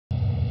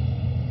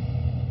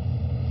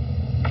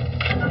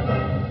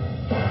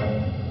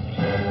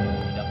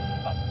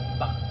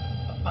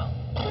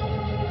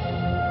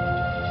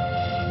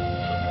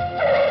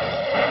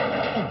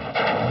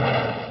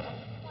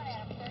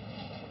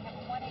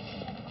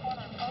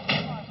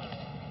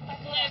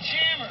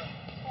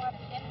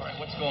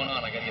going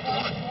on? I gotta get to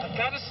work. I've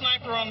got a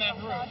sniper on that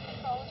roof.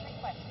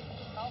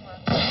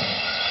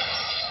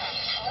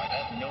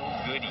 That no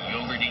good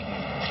yogurt-eating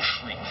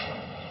treat.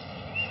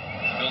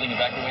 Building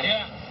evacuated?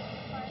 Yeah.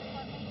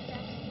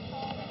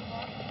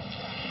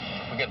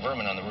 We got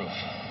vermin on the roof.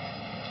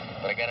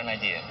 But I got an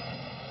idea.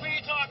 Who are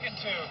you talking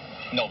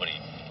to? Nobody.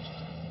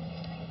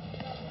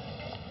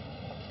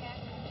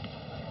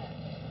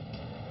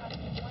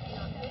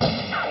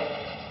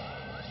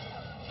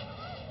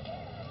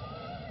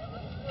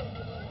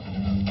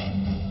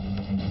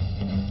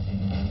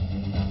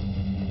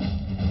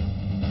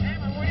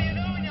 Hammer, what are you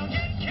doing? You'll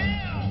get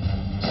killed!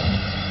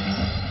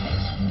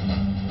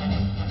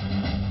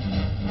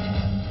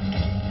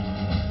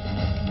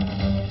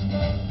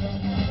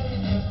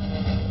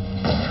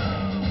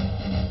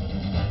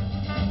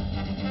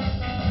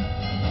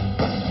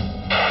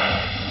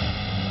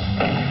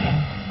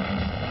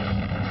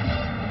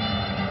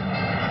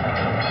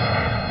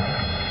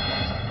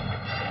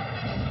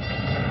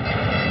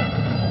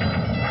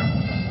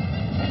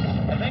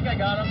 I think I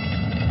got him.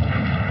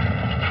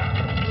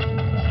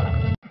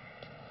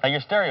 Now,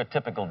 your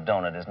stereotypical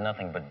donut is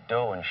nothing but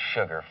dough and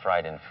sugar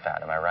fried in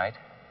fat, am I right?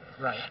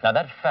 Right. Now,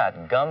 that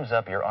fat gums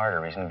up your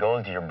arteries and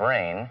goes to your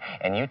brain,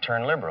 and you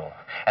turn liberal.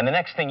 And the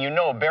next thing you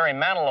know, Barry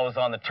Manilow's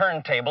on the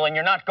turntable, and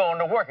you're not going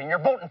to work, and you're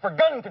voting for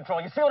gun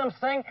control. You see what I'm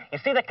saying? You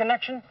see the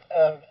connection?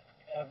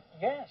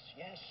 Yes.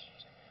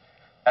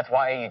 That's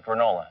why I eat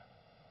granola.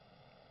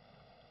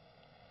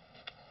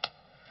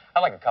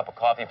 I'd like a cup of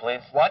coffee,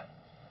 please. What?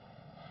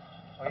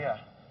 Oh, yeah.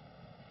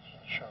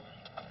 Sure.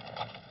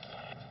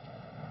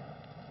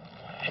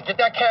 Hey, get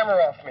that camera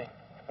off me.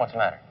 What's the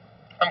matter?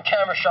 I'm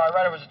camera shy,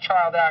 right? I was a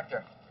child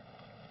actor.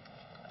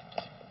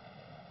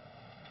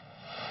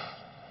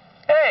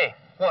 Hey!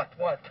 What?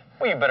 Well,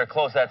 you better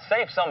close that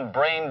safe. Some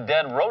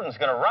brain-dead rodent's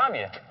gonna rob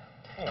you.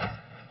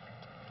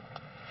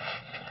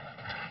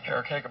 Here,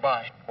 okay,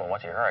 goodbye. Well,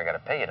 what's your hurry? I gotta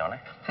pay you, don't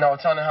I? No,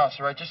 it's on the house,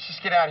 all right?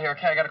 Just get out of here,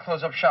 okay? I gotta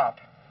close up shop.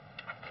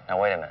 Now,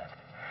 wait a minute.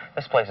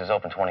 This place is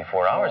open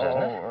 24 hours,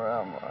 isn't it? Where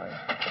am I?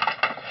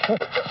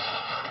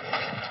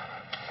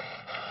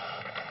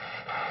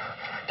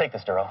 Take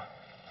this, Duro.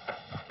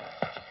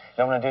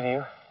 You know what I'm gonna do to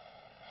you?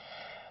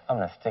 I'm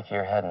gonna stick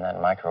your head in that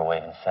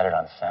microwave and set it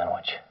on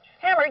sandwich.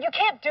 Hammer, you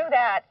can't do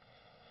that.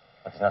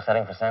 But there's no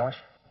setting for sandwich?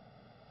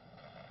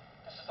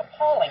 This is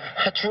appalling.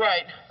 That's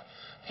right.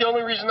 The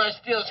only reason I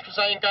steal is because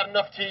I ain't got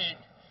enough to eat.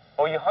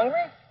 Oh, you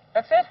hungry?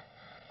 That's it?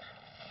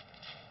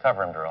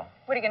 Cover him, Duro.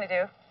 What are you going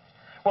to do?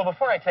 Well,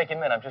 before I take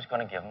him in, I'm just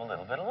gonna give him a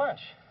little bit of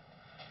lunch.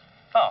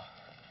 Oh.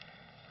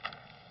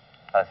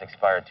 This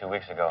expired 2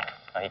 weeks ago.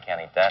 No, he can't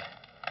eat that.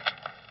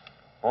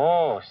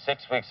 Ooh,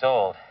 6 weeks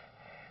old.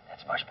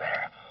 That's much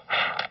better.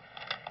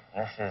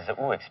 And this is,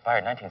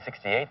 expired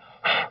 1968.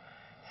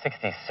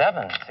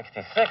 67,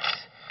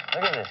 66.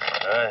 Look at this.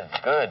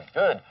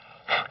 Good.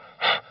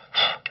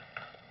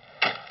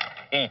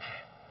 Eat.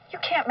 You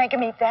can't make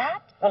him eat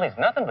that. Well, he's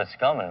nothing but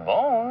scum and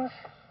bones.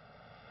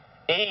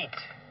 Eat.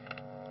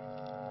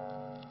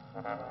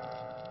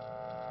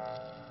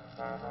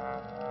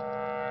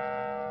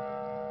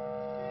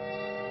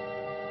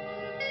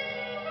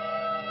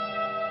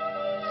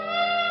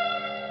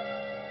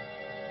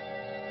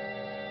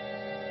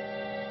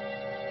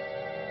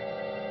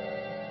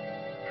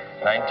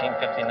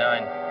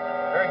 1959.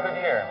 Very good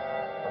year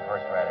for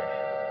horseradish.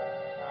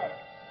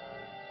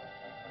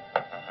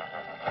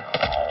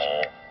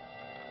 Oh.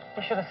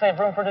 You should have saved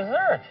room for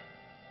dessert.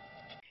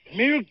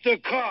 Milk the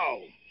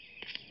cow.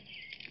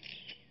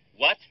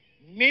 What?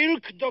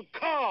 Milk the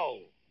cow.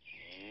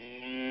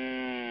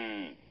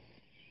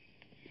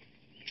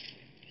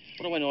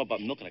 What do I know about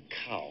milking a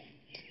cow?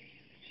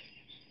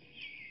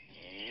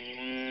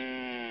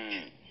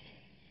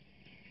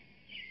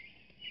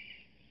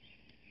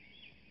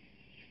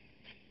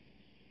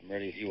 I'm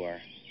ready if you are.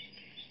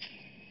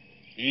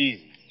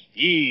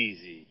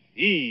 Easy.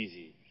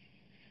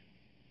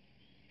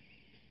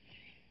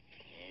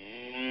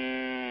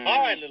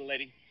 All right, little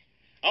lady.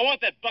 I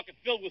want that bucket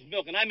filled with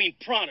milk, and I mean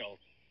pronto.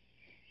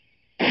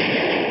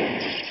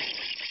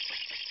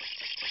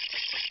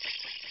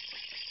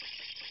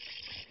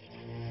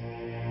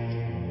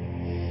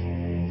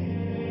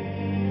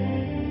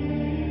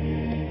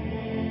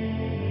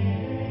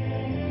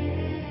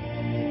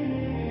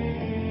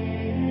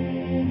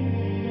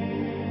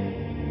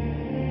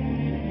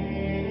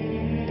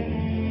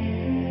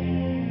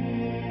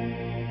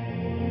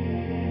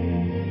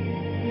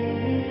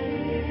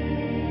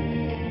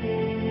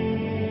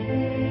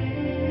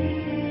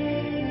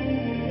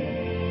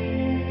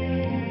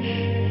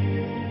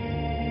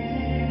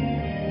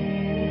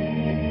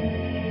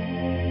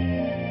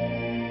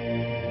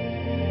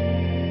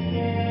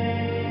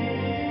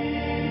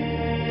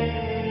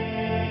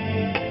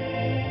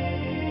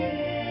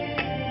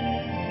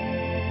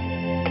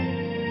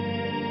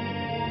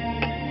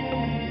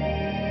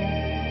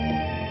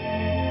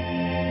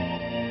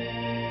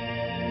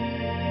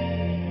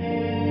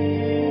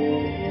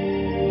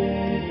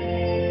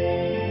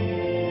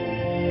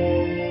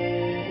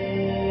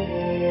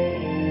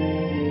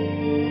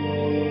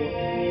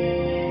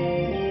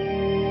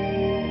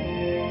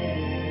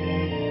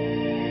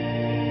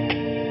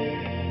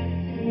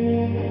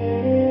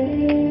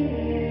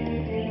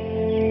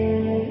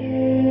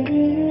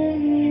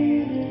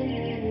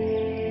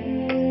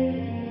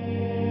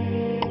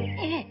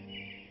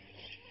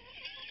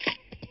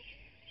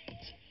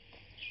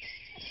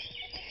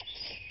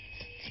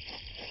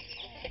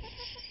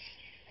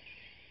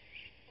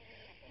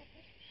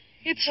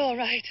 It's all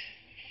right.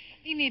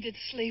 He needed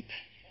sleep.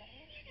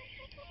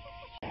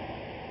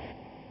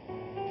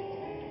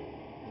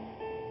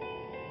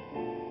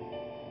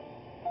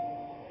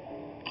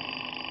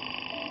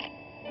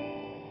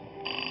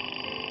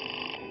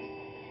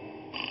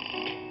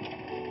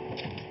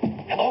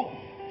 Hello?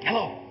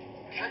 Hello?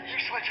 Is that you,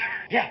 Sledge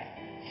Hammer? Yeah.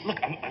 Look,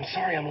 I'm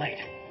sorry I'm late.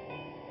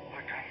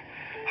 Look,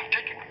 I'm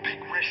taking a big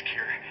risk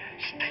here.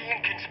 Stay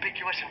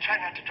inconspicuous and try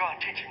not to draw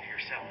attention to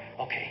yourself.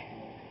 Okay.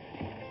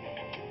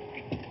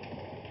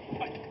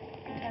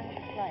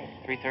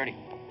 3:30.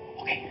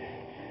 Okay.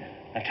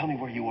 Now tell me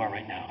where you are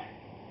right now.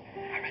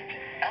 I'm at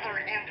the other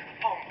end of the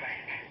phone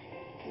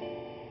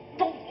bank.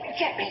 Don't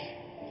look at me!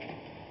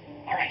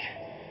 All right.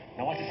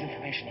 Now what's this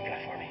information you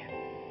got for me?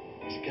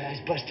 This guy's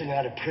busting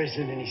out of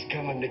prison and he's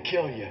coming to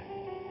kill you.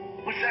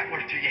 What's that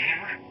worth to you,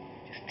 Hammer?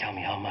 Just tell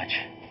me how much.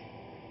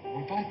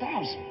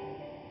 5,000.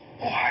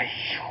 Why,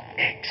 you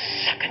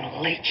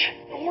egg-sucking leech.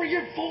 Lower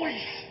your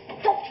voice.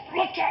 Don't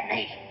look at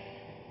me.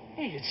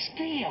 Hey, it's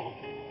stale.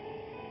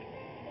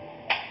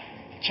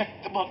 Check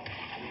the book.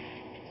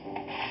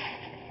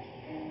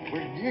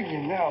 We're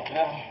union now,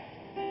 pal.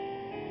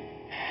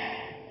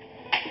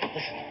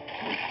 Listen,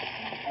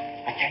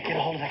 I can't get a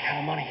hold of that kind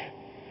of money.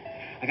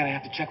 I'm gonna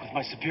have to check with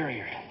my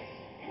superior.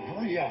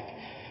 Hurry up.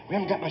 We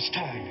haven't got much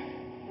time.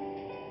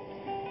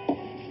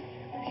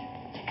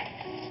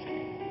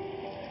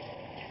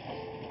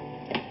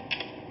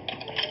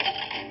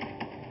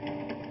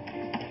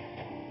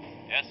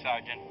 Yes,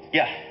 Sergeant.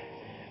 Yeah,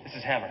 this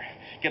is Hammer.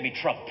 Get me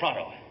trunk,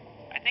 pronto.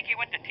 I think he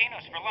went to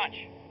Tino's for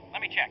lunch.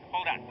 Let me check.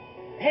 Hold on.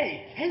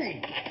 Hey.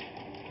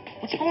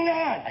 What's going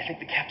on? I think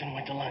the captain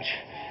went to lunch,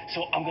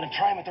 so I'm gonna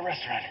try him at the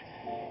restaurant.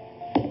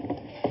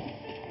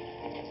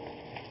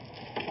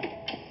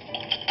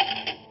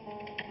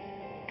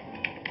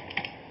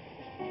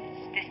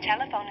 This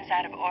telephone is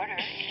out of order.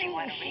 If you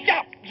want to reach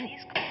Stop! it,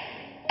 please call.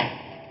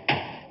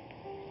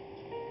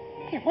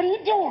 Hey, what are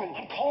you doing?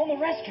 I'm calling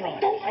the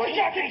restaurant. Don't look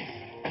at me!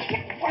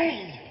 Get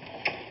away!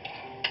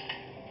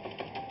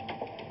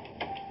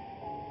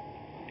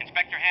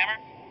 Inspector Hammer?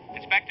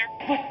 Inspector?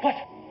 What?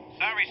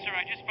 Sorry, sir.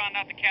 I just found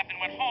out the captain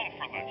went home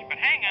for lunch. But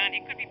hang on.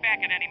 He could be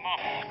back at any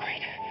moment.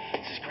 Great.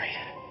 This is great.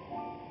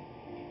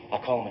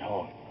 I'll call him at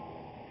home.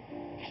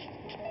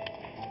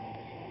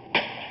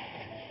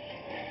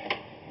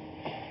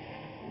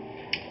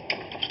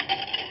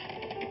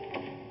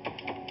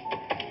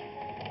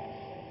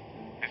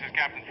 This is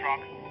Captain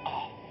Trunk.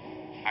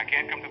 I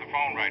can't come to the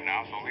phone right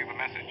now, so leave a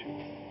message.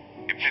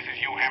 If this is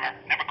you, Hammer,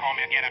 never call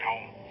me again at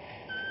home.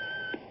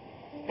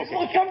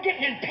 Look, I'm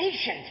getting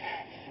impatient.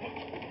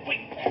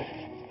 Wait.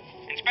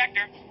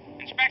 Inspector,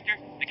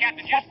 the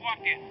captain just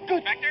walked in.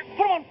 Good. Inspector?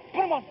 Put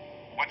him on.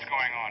 What's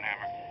going on,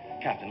 Hammer?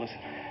 Captain, listen.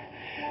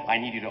 I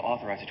need you to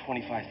authorize a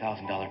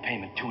 $25,000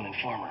 payment to an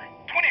informer.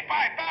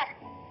 25,000.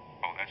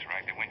 Oh, that's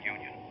right. They went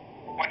union.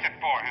 What's it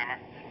for, Hammer?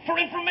 For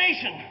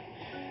information!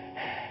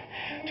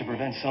 To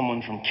prevent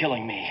someone from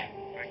killing me.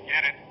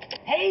 Forget it.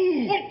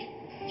 Hey!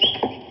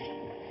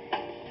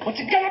 What's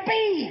it gonna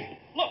be?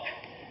 Look!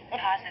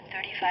 Deposit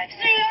 35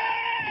 cents.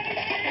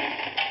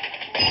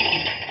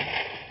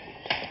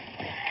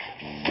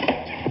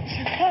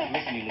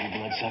 Listen, you little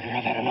bloodsucker,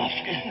 I've had enough.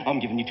 I'm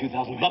giving you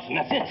 $2,000 and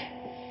that's it.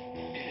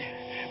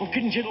 Well,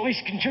 couldn't you at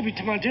least contribute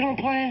to my dinner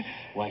plan?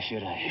 Why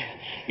should I?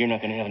 You're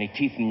not going to have any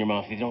teeth in your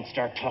mouth if you don't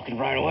start talking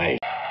right away.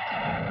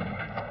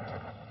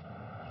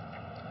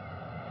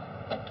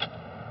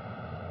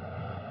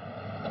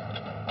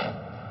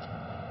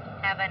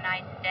 Have a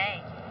nice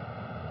day.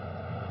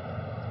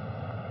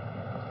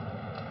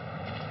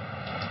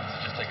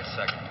 Just take a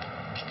second.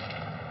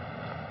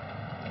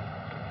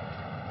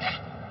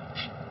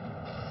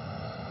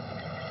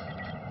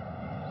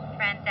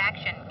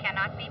 Transaction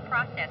cannot be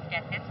processed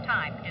at this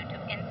time due to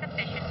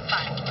insufficient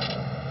funds.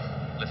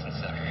 Listen,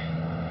 sucker.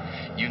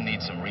 You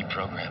need some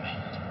reprogramming.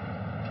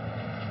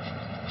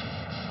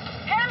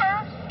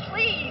 Hammer,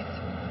 please.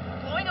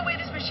 Blowing away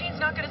this machine's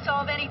not going to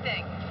solve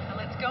anything. Now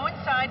let's go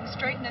inside and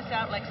straighten this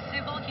out like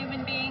civil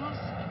human beings.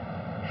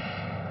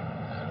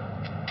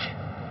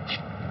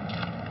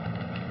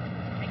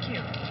 Thank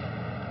you.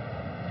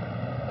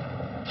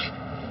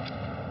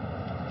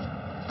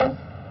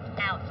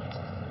 Out.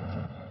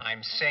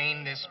 I'm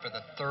saying this for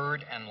the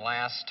third and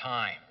last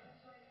time.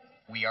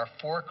 We are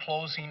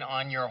foreclosing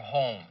on your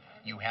home.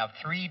 You have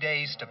 3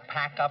 days to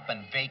pack up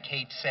and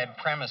vacate said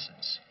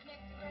premises.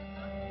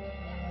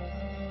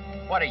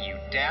 What are you,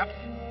 deaf?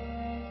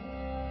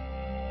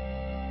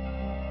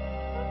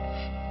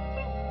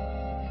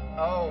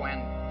 Oh,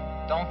 and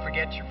don't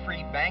forget your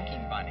free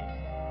banking money.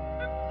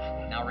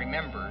 Now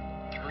remember,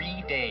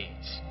 3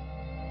 days.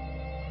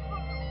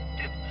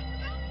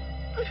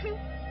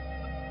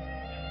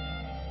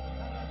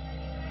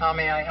 How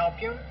may I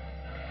help you?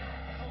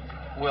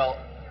 Well,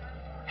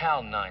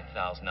 HAL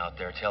 9000 out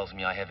there tells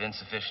me I have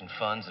insufficient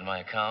funds in my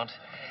account.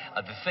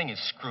 The thing is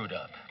screwed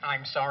up.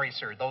 I'm sorry,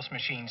 sir. Those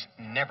machines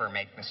never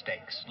make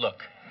mistakes.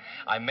 Look,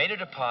 I made a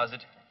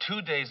deposit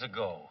 2 days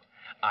ago.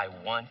 I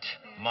want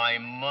my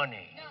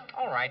money.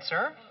 All right,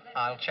 sir.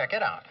 I'll check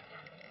it out.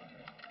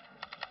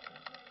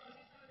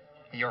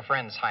 Your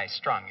friend's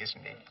high-strung,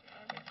 isn't he?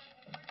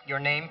 Your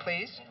name,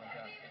 please?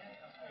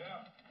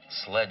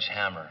 Sledge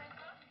Hammer.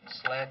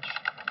 Sledge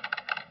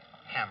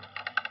Hammer.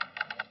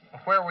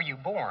 Where were you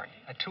born?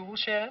 A tool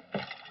shed?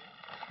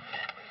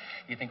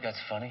 You think that's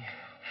funny?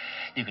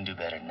 You can do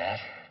better than that.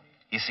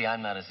 You see,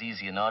 I'm not as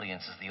easy an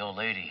audience as the old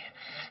lady.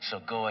 So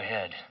go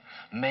ahead.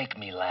 Make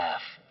me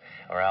laugh,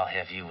 or I'll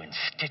have you in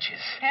stitches.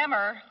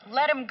 Hammer,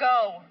 let him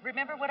go.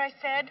 Remember what I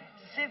said?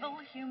 Civil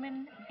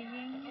human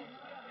being?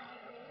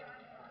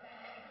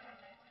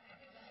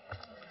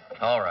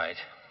 All right.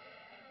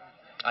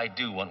 I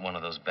do want one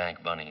of those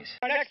bank bunnies.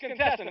 Our next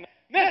contestant,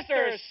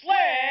 Mr.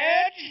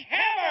 Sledge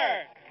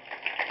Hammer.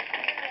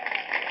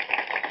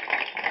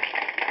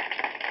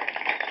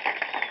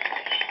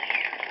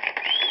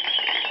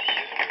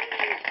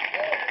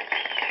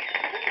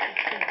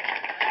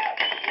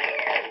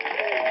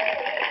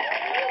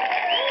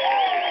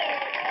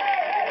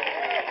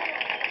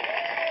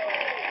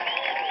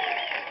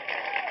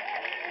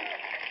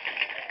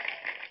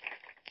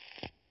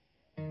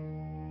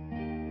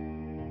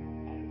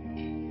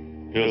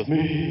 Kiss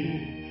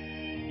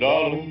me,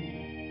 darling.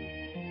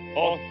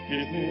 Oh,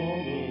 kiss me on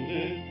the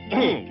lips.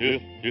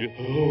 Kiss, kiss,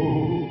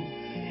 oh,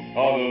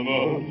 on the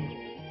mouth.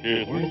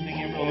 Kiss me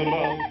on the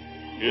mouth.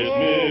 Kiss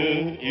me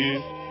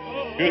east.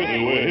 Kiss me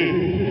west.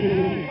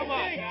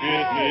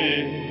 Kiss me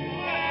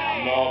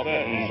north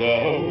and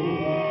south.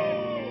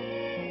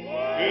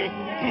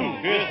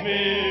 Kiss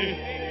me,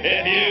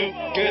 and you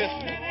kiss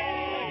me.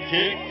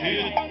 Kiss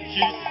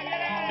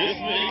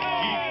me,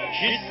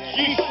 kiss.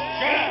 Shut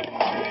up!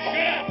 Shut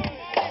up!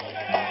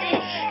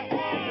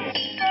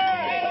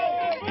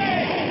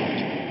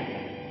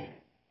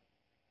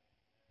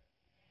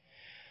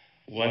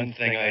 One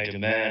thing I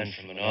demand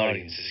from an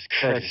audience is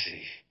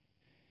courtesy.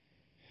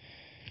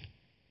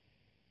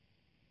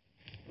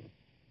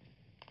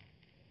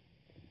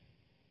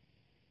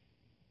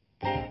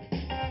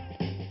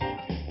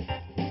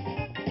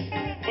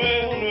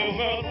 Well, no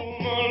matter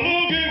woman,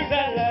 look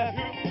exactly like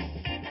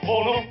you.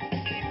 Oh no.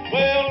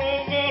 Well, no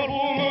matter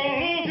woman,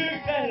 look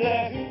exactly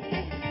like you.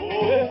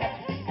 Oh yeah.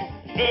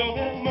 No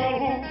matter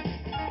woman,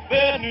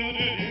 bad news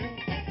to you.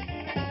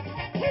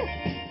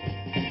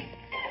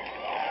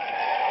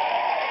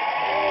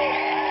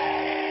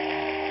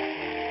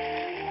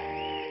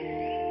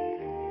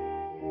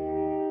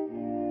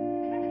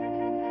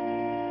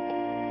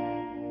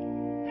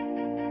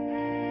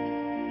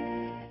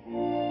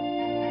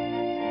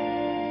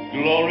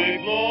 Glory,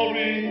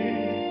 glory,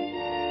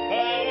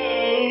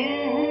 hallelujah.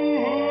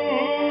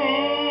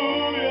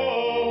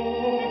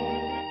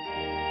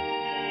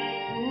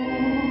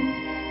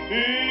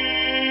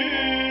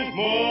 Is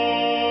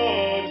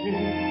marching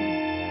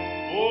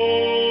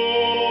on.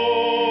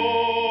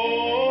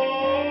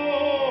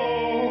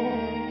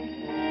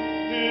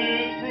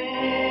 His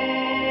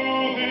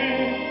truth is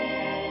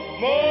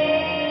marching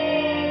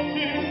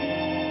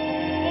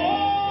on.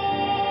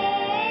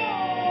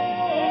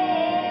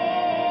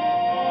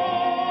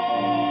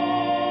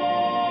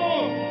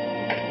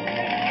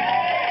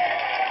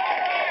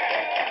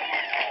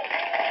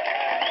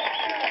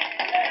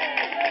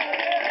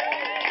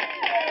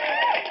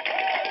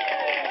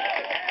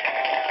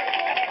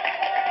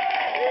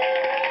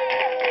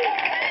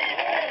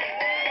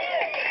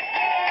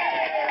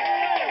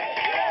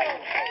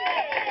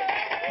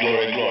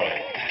 Glory, glory.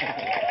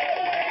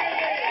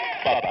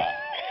 Papa.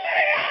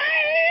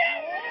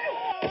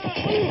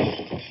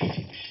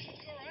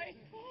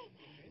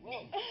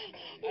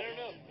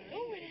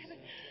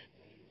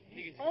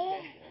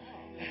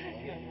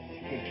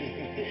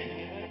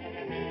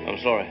 I'm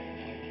sorry.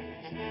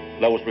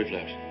 That was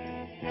reflex.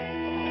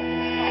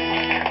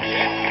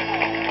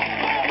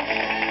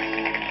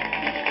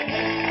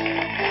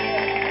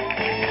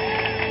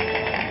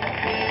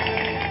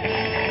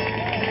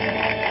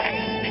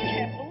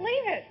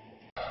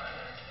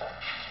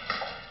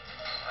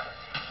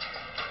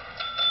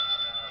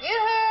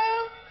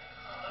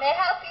 May I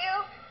help you?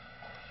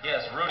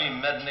 Yes, Rudy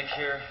Mednick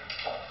here.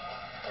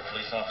 We're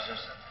police officers.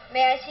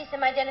 May I see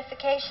some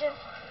identification?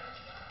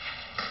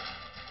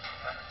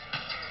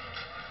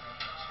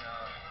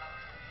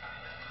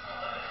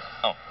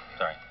 Oh,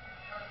 sorry.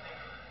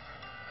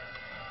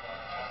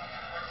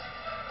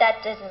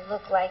 That doesn't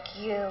look like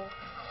you.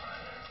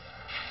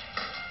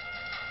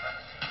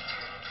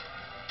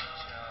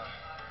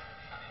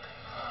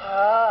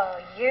 Oh,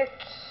 you're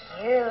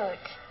cute.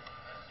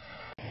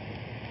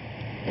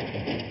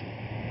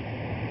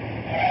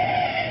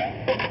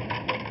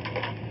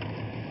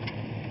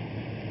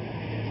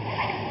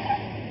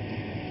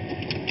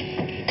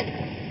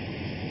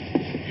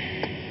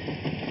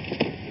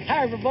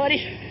 Hi, everybody.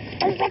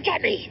 Don't look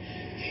at me.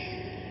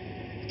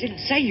 Didn't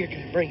say you're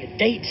going to bring a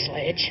date,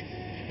 Sledge.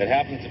 That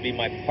happens to be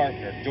my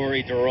partner,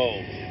 Dory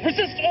Durove.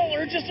 Resist all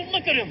urges and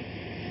look at him.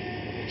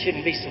 It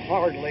shouldn't be so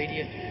hard,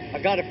 lady.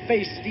 I got a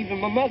face that even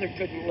my mother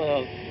couldn't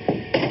love.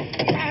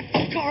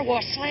 Car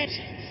wash, Sledge.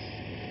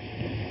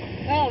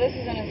 Well, this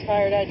is an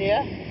inspired idea.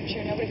 I'm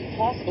sure nobody could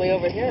possibly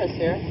overhear us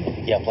here.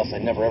 Yeah, plus I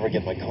never ever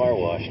get my car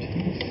washed.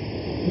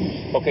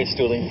 Okay,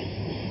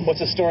 Stoolie. What's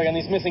the story on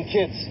these missing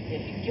kids?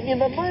 Give me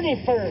the money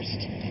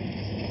first.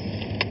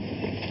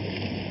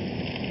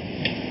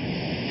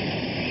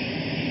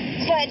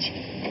 Sledge,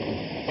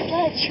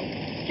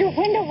 your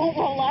window won't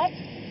roll up.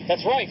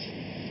 That's right.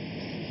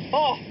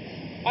 Oh,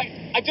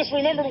 I just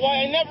remembered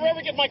why I never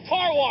ever get my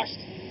car washed.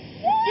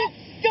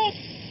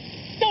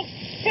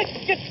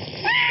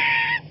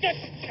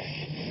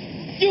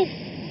 You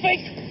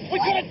think we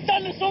could have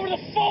done this over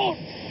the phone?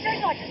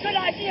 Seemed like a good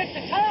idea at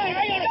the time.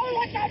 Don't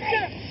look at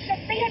me.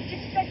 Just be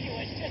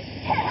inconspicuous.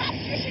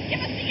 Perhaps you should give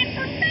us the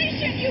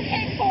information you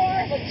came for.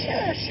 But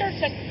sure.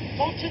 Just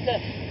go to the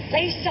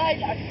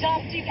Bayside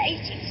Adoptive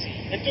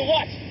Agency. And do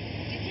what?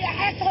 You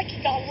act like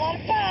you got a lot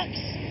of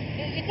bucks.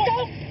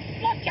 Don't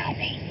look at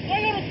me.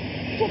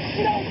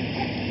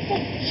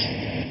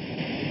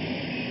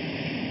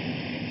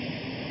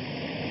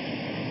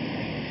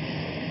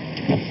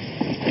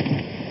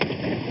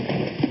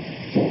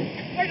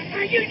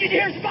 Our union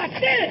here's about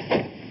this.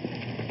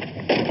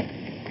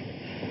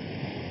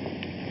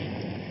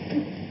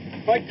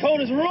 My coat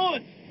is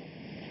ruined.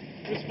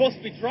 It was supposed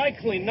to be dry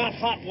cleaned, not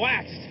hot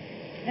waxed.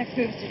 Next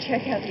move is to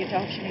check out the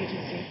adoption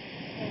agency.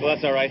 Well,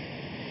 that's all right.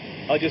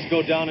 I'll just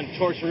go down and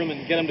torture him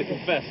and get him to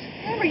confess.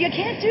 Remember, you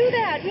can't do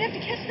that. We have to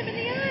catch them in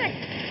the act.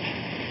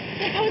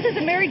 We'll pose as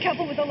a married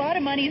couple with a lot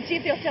of money and see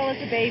if they'll sell us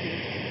a baby.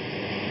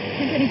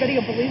 Think anybody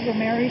will believe we're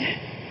married?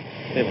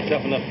 They have a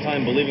tough enough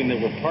time believing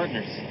that we're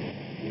partners.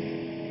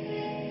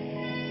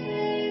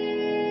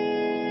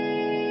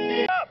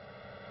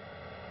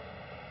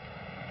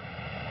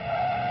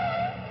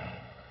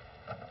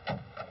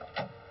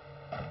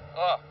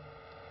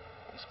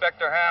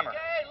 Inspector Hammer.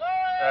 Hey,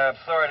 Lawrence!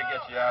 I'm sorry to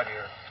get you out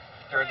here.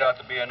 Turned out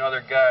to be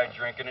another guy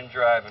drinking and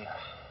driving.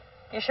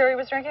 You sure he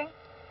was drinking?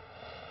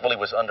 Well, he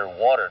was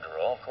underwater,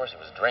 Drew. Of course he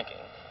was drinking.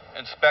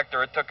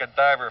 Inspector, it took a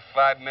diver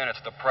 5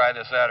 minutes to pry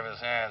this out of his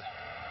hands.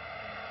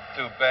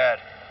 Too bad.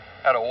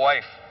 Had a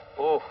wife.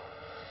 Ooh.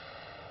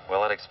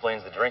 Well, that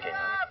explains the drinking,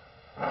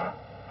 huh?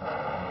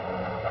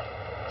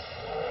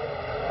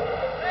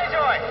 Hey,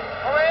 Joy!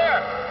 Over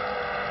here!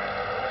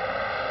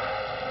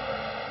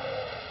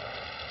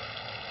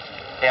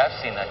 Hey, I've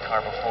seen that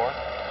car before.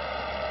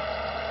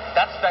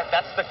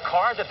 That's the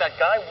car that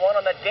guy won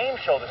on that game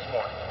show this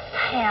morning.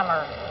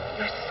 Hammer,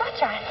 you're such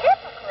a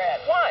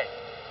hypocrite. Why?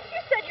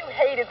 You said you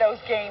hated those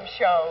game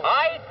shows.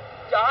 I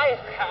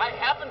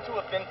happen to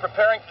have been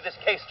preparing for this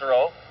case,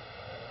 Thoreau.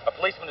 A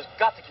policeman has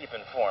got to keep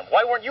informed.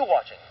 Why weren't you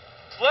watching?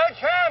 Sledge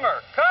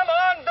Hammer, come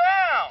on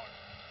down!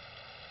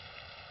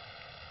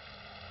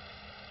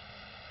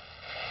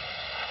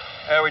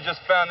 Yeah, we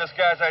just found this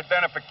guy's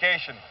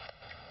identification.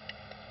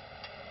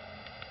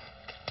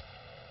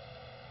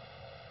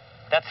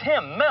 That's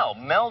him, Mel.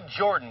 Mel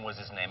Jordan was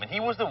his name, and he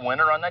was the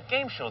winner on that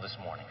game show this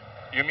morning.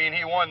 You mean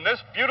he won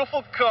this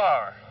beautiful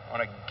car on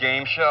a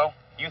game show?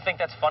 You think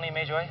that's funny,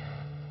 Majoy?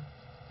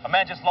 A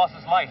man just lost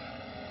his life.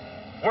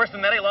 Worse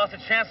than that, he lost a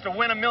chance to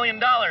win $1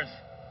 million.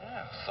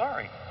 Yeah,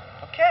 sorry.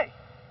 Okay.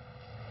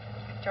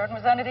 Jordan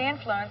was under the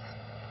influence.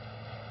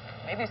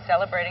 Maybe he's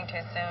celebrating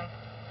too soon.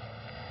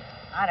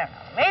 I don't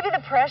know. Maybe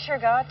the pressure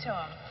got to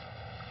him.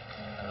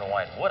 I don't know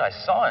why it would. I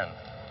saw him.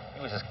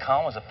 He was as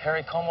calm as a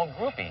Perry Como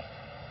groupie.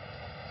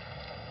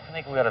 I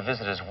think we ought to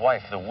visit his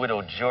wife, the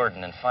widow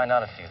Jordan, and find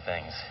out a few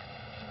things.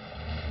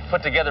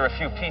 Put together a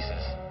few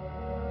pieces.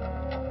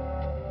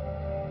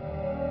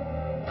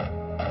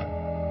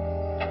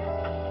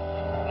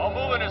 I'll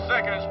move in a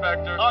second,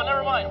 Inspector. Oh,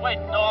 never mind. Wait.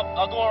 No,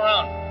 I'll go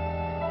around.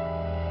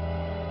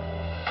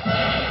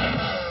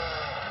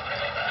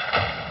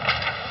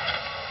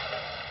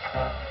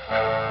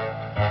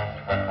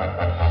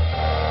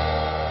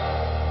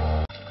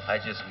 I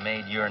just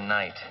made your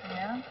night.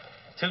 Yeah?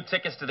 2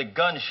 tickets to the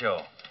gun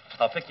show.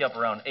 I'll pick you up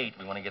around 8.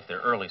 We want to get there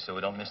early so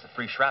we don't miss the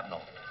free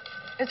shrapnel.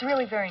 It's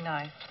really very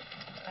nice.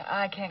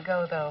 I can't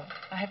go, though.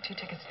 I have 2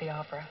 tickets to the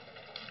opera.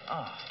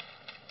 Oh,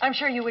 I'm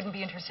sure you wouldn't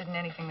be interested in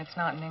anything that's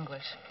not in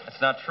English.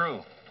 that's not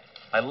true.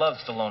 I love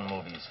Stallone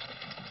movies.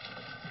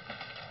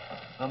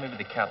 Well, maybe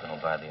the captain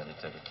will buy the other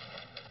ticket.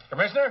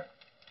 Commissioner,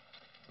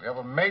 we have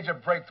a major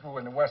breakthrough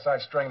in the West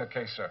Side Strangler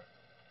case, sir.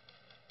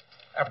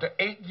 After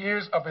 8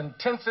 years of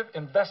intensive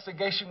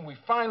investigation, we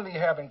finally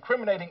have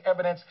incriminating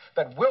evidence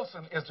that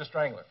Wilson is the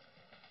strangler.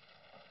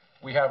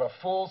 We have a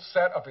full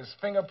set of his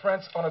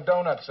fingerprints on a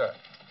donut, sir.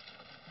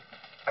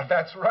 And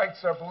that's right,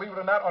 sir. Believe it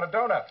or not, on a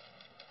donut.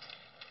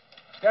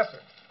 Yes, sir.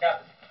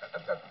 Captain.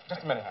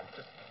 Just a minute, honey.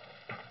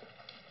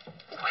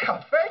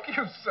 Well, thank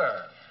you,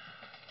 sir.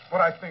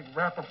 But I think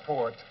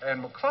Rappaport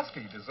and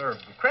McCluskey deserve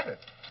the credit.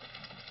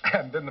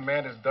 And then the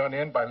man is done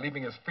in by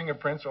leaving his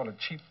fingerprints on a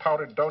cheap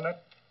powdered donut.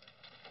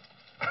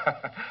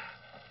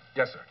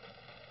 Yes, sir.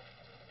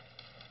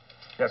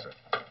 Yes, sir.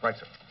 Right,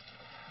 sir.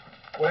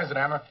 What is it,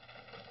 Hammer?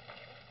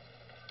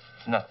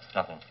 No,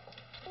 nothing.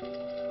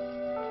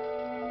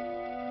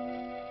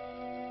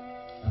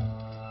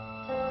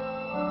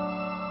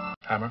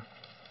 Hammer,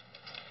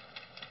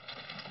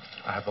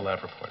 I have the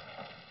lab report.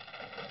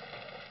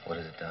 What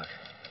is it, Doc?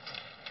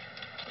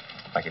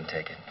 I can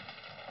take it.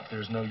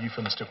 There's no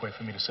euphemistic way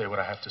for me to say what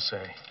I have to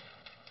say.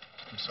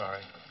 I'm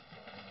sorry.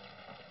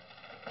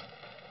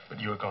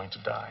 you're going to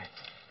die.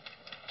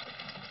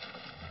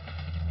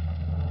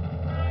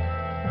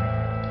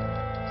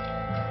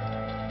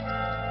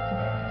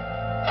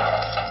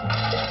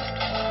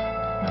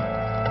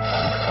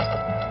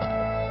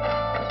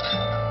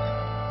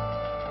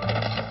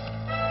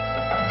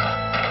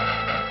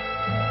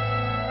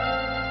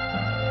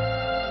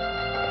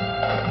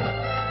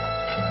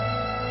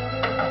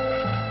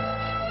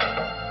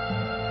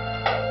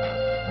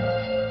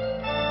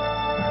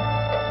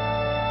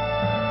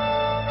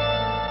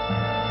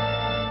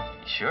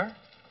 Sure?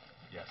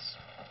 Yes.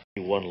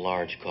 One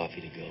large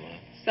coffee to go, huh?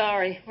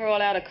 Sorry, we're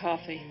all out of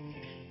coffee.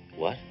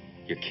 What?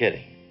 You're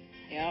kidding.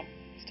 Yep,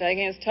 it's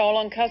taking its toll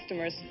on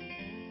customers.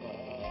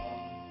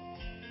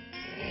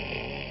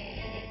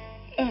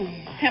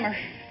 Hammer,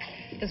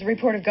 there's a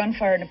report of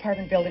gunfire in an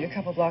apartment building a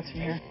couple blocks from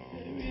here.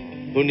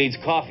 Who needs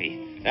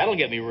coffee? That'll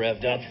get me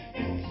revved up.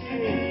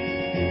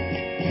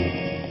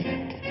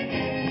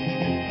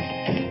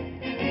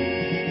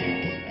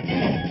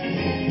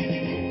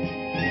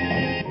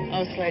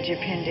 Oh, Sledge, you're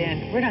pinned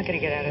in. We're not going to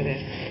get out of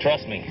this.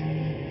 Trust me,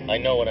 I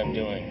know what I'm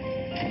doing.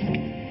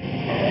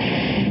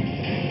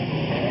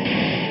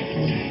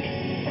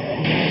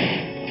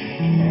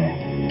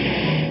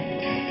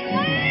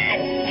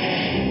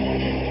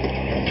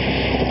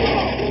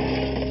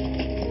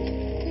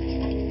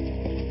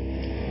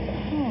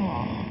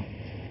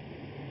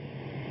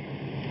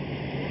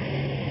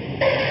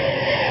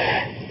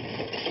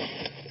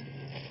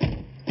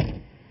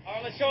 All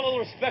right, let's show a little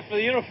respect for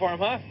the uniform,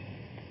 huh?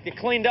 Get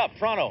cleaned up,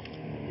 pronto.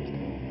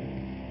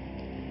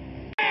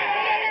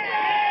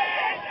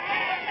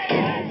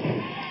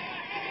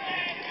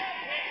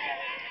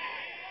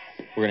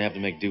 We're gonna have to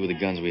make do with the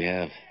guns we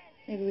have.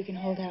 Maybe we can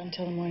hold out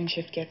until the morning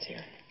shift gets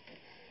here.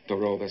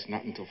 Doro, that's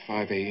not until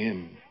 5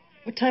 a.m.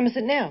 What time is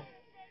it now?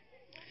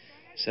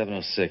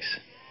 7:06.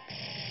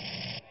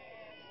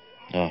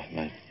 Oh,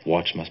 my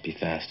watch must be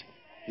fast.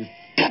 You've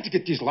got to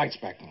get these lights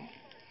back on.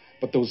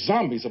 But those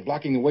zombies are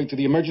blocking the way to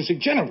the emergency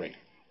generator.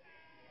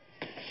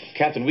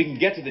 Captain, we can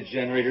get to the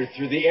generator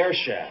through the air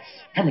shafts.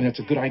 Hammer, that's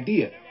a good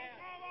idea.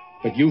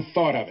 But you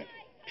thought of it.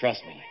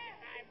 Trust me,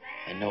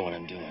 I know what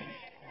I'm doing.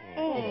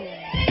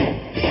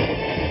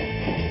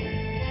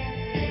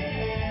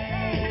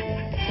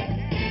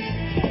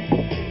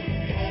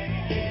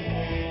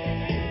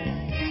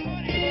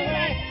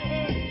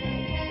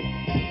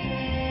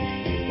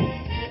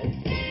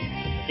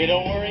 Okay,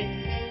 don't worry.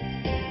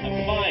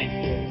 I'm fine.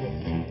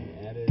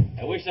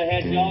 I wish I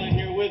had y'all in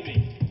here with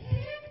me.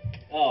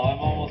 Oh, I'm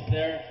almost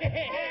there.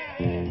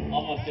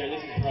 Almost there.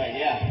 This is right,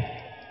 yeah.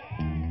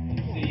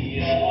 See,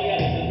 oh yeah,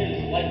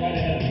 there's a light right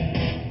ahead of me.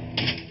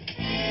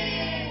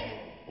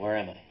 Where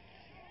am I?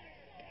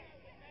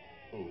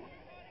 Ooh.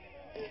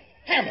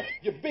 Hammer,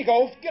 you big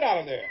oaf, get out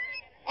of there.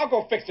 I'll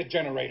go fix the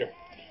generator.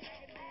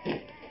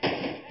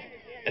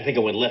 I think I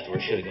went left where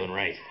I should have gone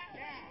right.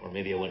 Or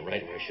maybe I went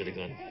right where I should have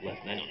gone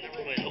left. I don't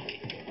know. Okay.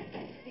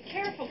 Be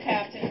careful,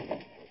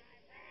 Captain.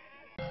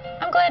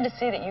 I'm glad to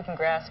see that you can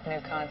grasp new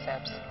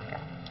concepts.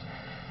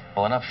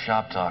 Well, enough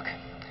shop talk.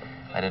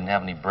 I didn't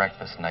have any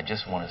breakfast, and I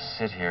just want to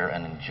sit here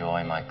and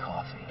enjoy my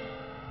coffee.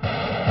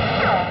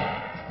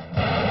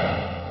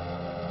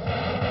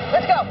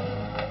 Let's go.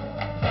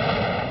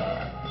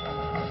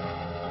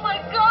 Oh,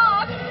 my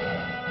God.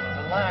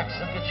 Relax.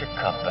 You'll get your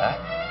cup back.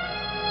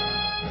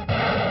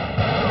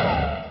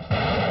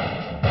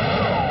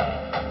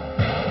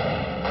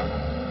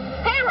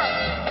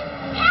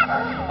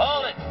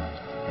 Hold it!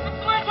 It's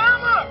Sledge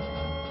Hammer!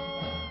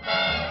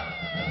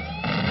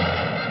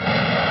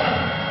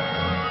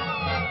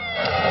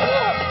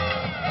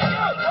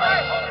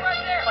 Hey, hold it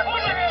right there!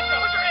 Hold your hands up!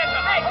 Put your hands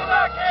up! Hey, hold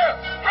back here!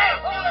 Hey,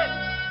 hold it!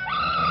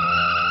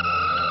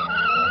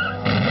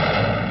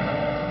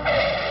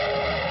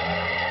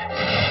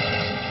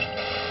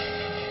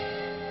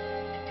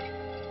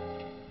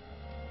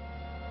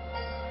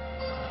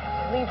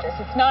 Believe this.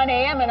 It's 9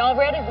 a.m. and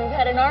already we've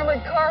had an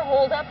armored car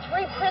hold up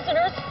 3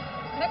 prisoners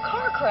in a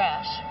car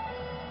crash.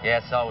 Yeah,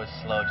 it's always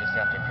slow just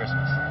after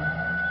Christmas.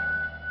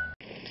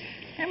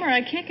 Hammer,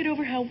 I can't get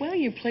over how well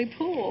you play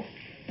pool.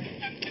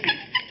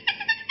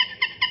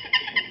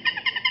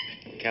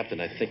 Captain,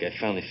 I think I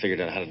finally figured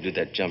out how to do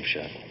that jump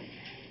shot.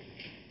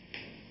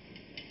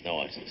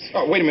 No, it's...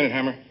 Oh, wait a minute,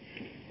 Hammer.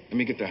 Let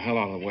me get the hell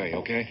out of the way,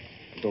 okay?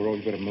 Doro,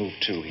 you better move,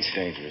 too. He's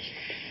dangerous.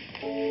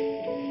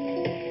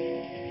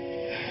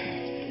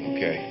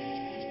 Okay.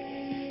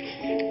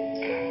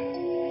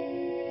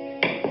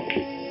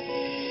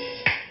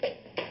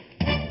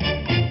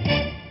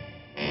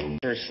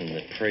 Person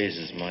that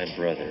praises my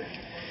brother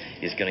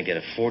is going to get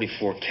a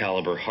 .44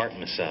 caliber heart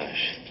massage.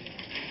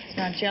 It's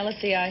not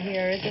jealousy, I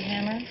hear, is it,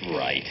 Hammer?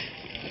 Right.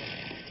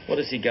 What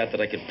has he got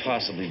that I could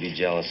possibly be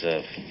jealous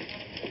of?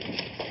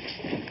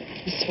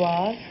 He's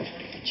suave,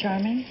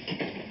 charming,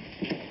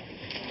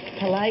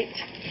 polite.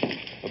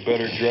 A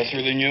better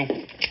dresser than you?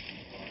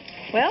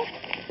 Well,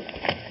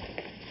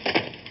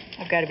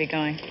 I've got to be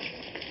going.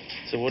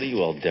 So what are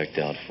you all decked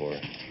out for?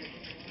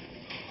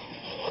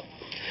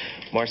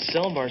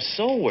 Marcel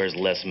Marceau wears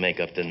less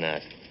makeup than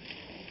that.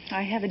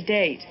 I have a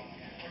date.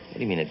 What do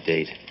you mean, a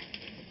date?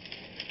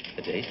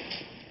 A date?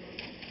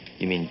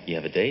 You mean you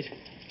have a date?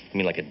 You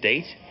mean like a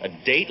date? A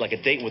date? Like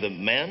a date with a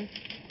man?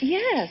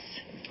 Yes.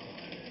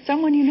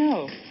 Someone you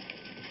know.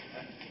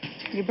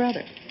 Your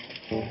brother.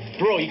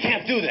 Bro, you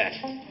can't do that.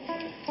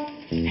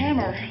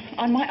 Hammer,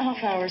 on my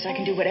off hours, I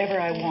can do whatever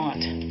I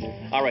want.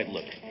 All right,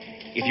 look.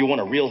 If you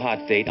want a real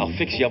hot date, I'll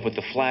fix you up with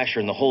the flasher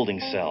in the holding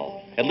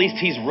cell. At least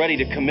he's ready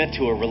to commit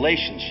to a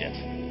relationship.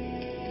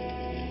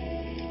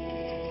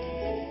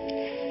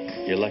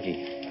 You're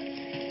lucky.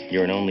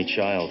 You're an only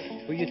child.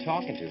 Who are you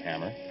talking to,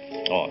 Hammer?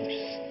 Oh, I'm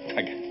just...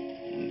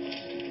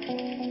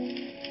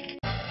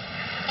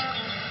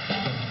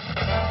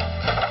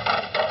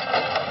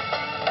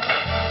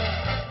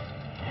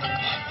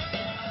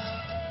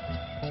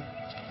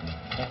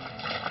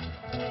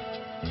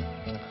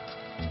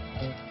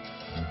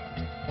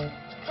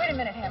 Wait a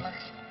minute, Hammer.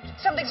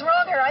 Something's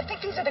wrong here. I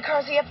think these are the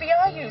cars the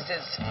FBI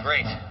uses.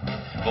 Great.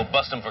 We'll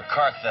bust them for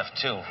car theft,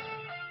 too.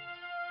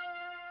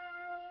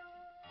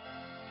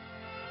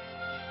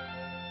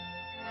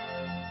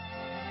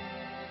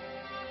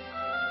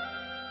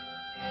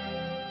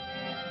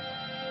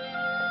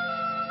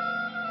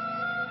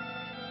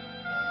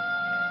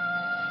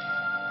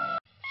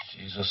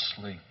 She's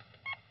asleep.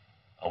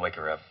 I'll wake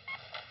her up.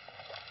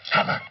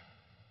 Hammer,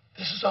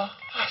 this is a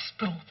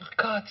hospital, for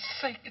God's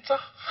sake. It's a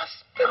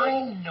hospital.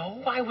 I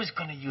know. I was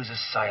going to use a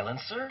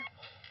silencer.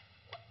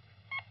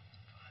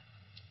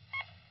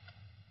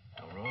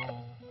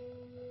 Doro.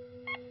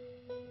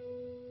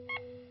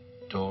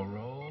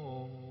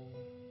 Doro.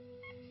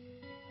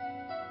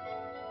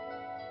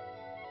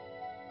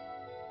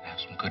 I have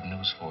some good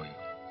news for you.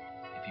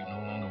 If you no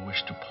longer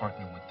wish to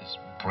partner with this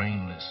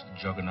brainless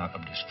juggernaut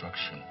of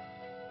destruction,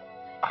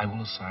 I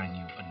will assign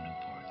you a new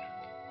partner.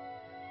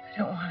 I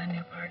don't want a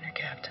new partner,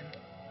 Captain.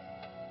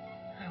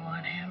 I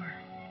want Hammer.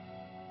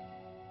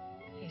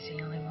 He's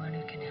the only one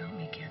who can help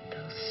me get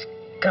those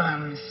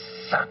scum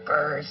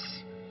suckers.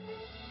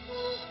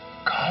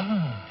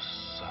 Scum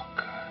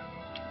sucker.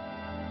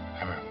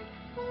 Hammer,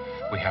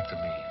 we have to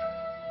leave.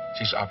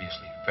 She's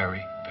obviously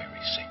very,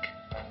 very sick.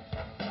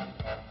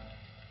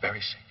 Very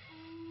sick.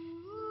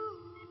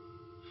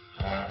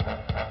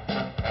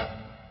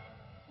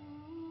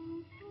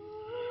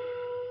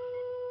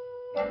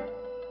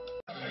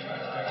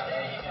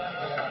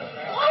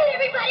 Quiet,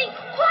 everybody!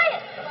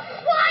 Quiet!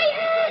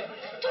 Quiet!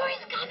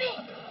 Dory's coming!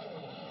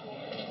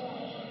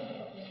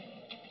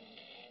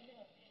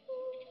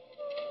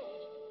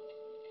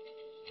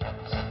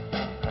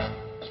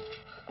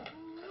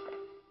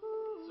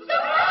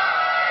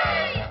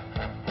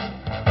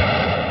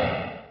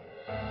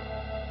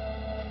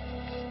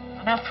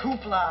 Enough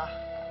hoopla.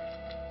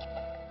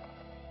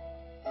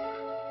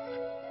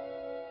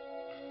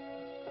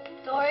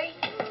 Dory,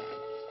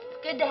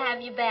 good to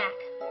have you back.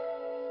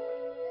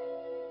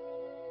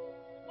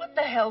 What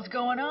the hell's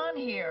going on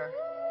here?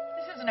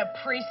 This isn't a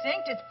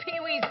precinct, it's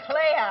Pee-wee's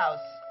Playhouse.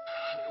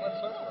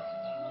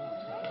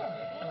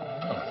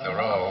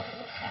 Thoreau,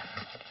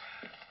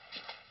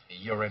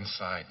 you're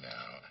inside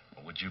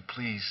now. Would you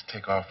please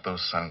take off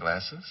those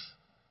sunglasses?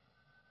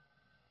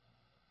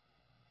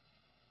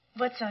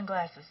 What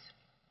sunglasses?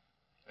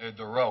 Hey,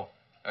 Doro,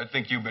 I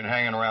think you've been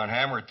hanging around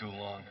Hammer too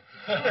long.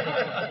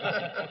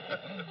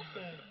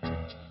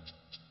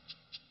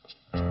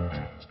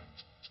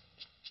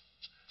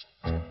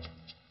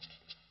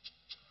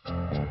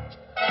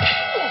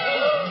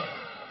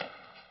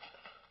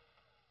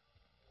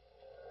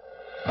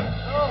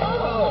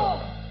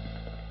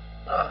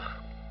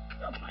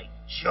 My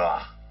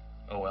jaw.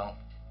 Oh, well.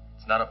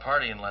 It's not a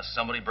party unless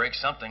somebody breaks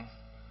something.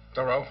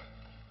 Thoreau,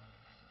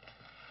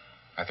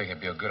 I think it'd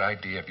be a good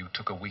idea if you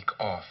took a week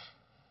off.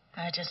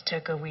 I just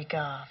took a week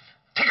off.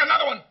 Take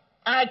another one!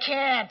 I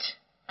can't.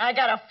 I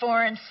got a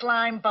foreign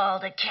slime ball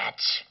to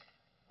catch.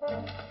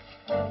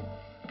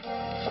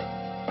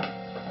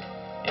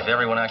 If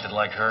everyone acted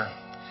like her,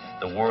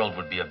 the world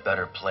would be a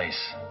better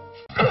place.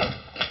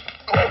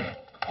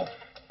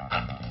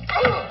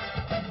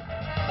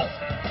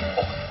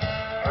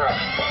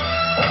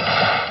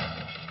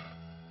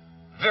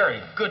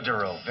 Very good,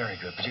 Duro. Very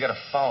good. But you gotta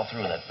follow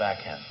through with that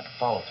backhand.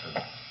 Follow through.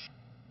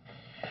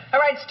 All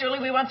right, Stooley,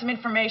 we want some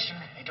information.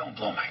 Hey, don't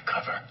blow my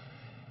cover.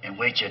 And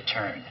wait your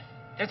turn.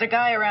 There's a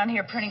guy around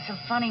here printing some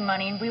funny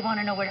money, and we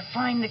want to know where to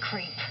find the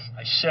creep.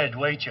 I said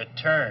wait your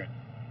turn.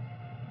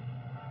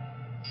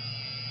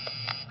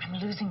 I'm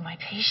losing my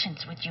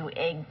patience with you,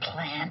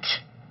 eggplant.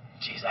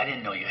 Geez, I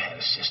didn't know you had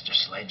a sister,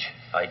 Sledge.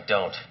 I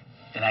don't.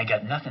 Then I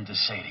got nothing to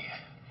say to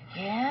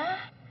you. Yeah?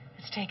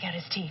 Let's take out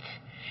his teeth.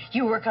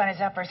 You work on his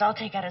uppers, I'll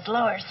take out his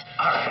lowers.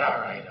 All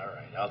right.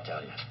 I'll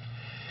tell you.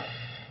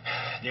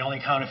 The only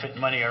counterfeit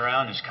money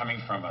around is coming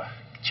from a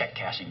check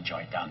cashing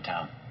joint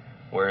downtown.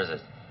 Where is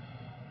it?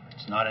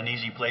 It's not an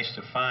easy place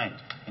to find,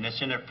 and it's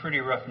in a pretty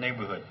rough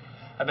neighborhood.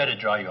 I better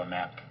draw you a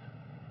map.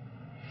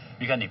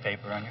 You got any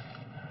paper on you?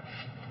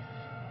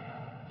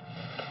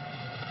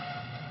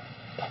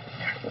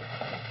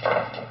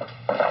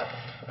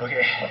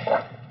 Okay.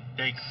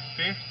 Take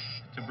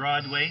 5th to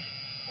Broadway,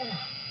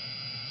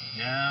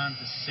 down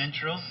to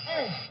Central,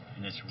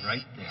 and it's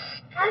right there.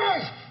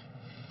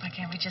 Why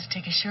can't we just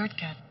take a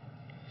shortcut?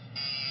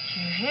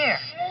 You're here.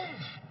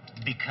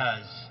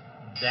 Because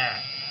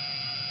that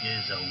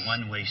is a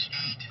one-way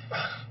street.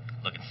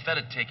 Look, instead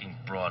of taking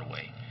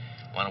Broadway,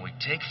 why don't we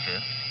take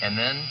Fifth and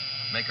then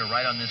make a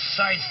right on this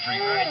side street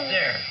right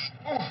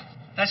there?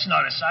 That's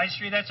not a side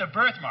street, that's a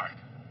birthmark.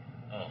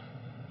 Oh.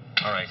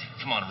 All right,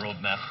 come on,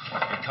 road map.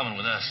 You're coming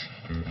with us.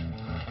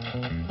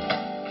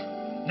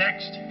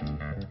 Next.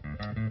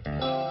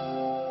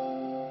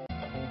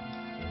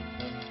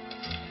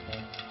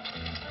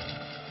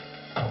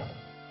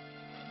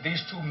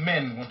 These two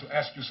men want to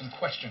ask you some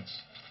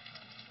questions.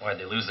 Why'd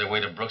they lose their way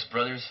to Brooks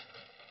Brothers?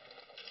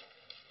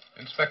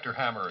 Inspector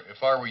Hammer,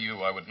 if I were you,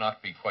 I would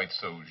not be quite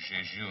so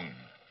jejune.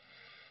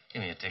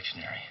 Give me a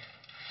dictionary.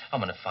 I'm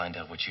going to find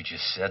out what you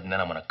just said, and then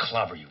I'm going to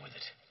clobber you with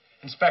it.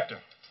 Inspector,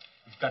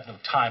 we've got no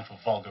time for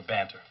vulgar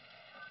banter.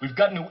 We've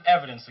got new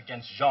evidence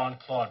against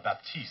Jean-Claude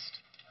Baptiste.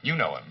 You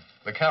know him,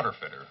 the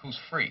counterfeiter, who's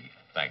free,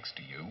 thanks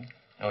to you.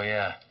 Oh,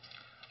 yeah.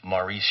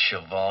 Maurice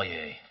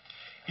Chevalier.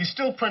 He's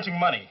still printing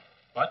money,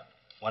 but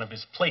one of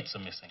his plates are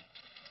missing.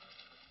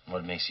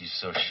 What makes you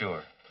so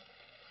sure?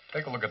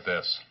 Take a look at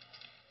this.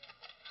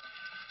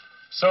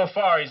 So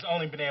far, he's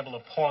only been able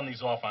to pawn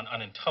these off on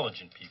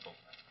unintelligent people.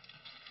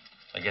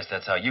 I guess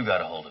that's how you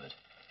got a hold of it.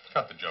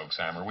 Cut the jokes,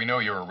 Hammer. We know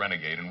you're a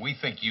renegade, and we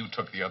think you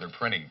took the other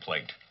printing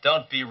plate.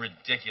 Don't be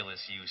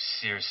ridiculous, you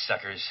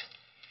seersuckers.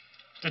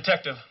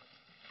 Detective,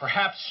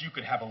 perhaps you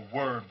could have a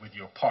word with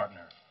your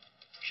partner.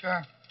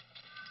 Sure.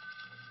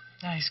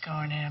 Nice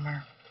going,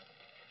 Hammer.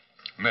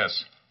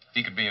 Miss,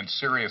 he could be in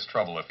serious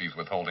trouble if he's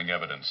withholding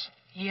evidence.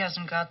 He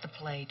hasn't got the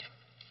plate.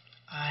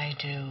 I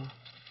do.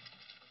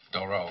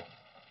 Doro,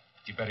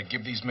 you better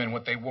give these men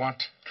what they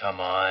want. Come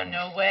on.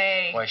 No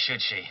way. Why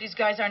should she? These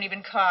guys aren't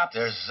even cops.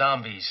 They're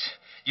zombies.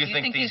 You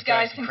think these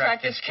guys can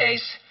crack this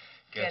case?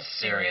 Get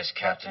serious,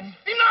 Captain.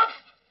 Enough!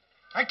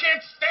 I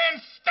can't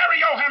stand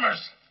stereo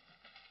hammers.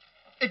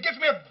 It gives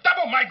me a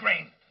double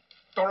migraine.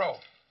 Doro,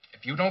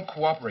 if you don't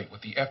cooperate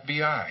with the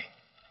FBI,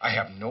 I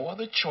have no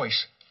other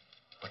choice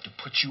but to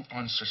put you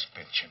on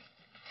suspension.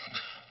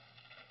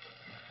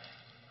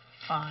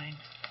 Fine.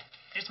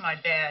 Here's my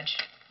badge.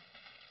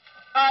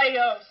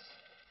 Adios.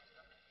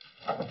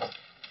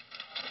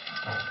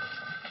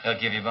 I'll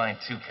give you mine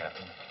too,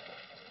 Captain.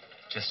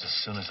 Just as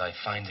soon as I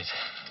find it.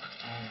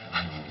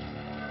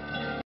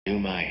 Do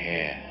my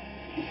hair.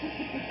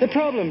 The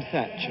problem,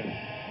 Thatcher,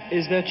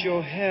 is that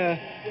your hair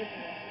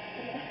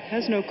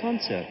has no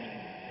concept.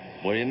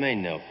 What do you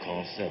mean, no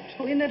concept?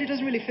 Well, in that it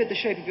doesn't really fit the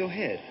shape of your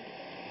head.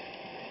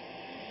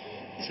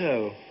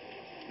 So,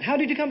 how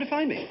did you come to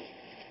find me?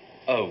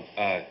 Oh,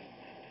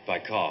 by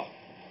car.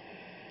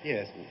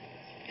 Yes.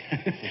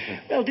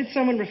 Well, did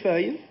someone refer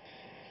you?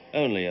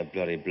 Only a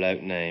bloody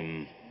bloke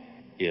named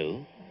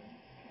Ill.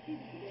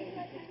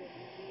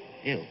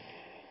 Ill.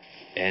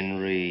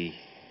 Henry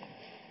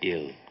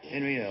Ill.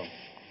 Henry Ill.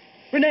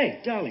 Renee,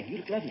 darling, you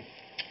look lovely.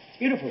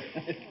 Beautiful.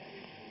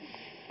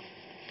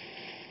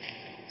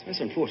 It's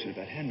most unfortunate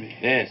about Henry.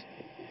 Yes.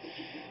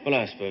 Well,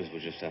 I suppose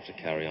we'll just have to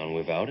carry on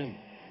without him.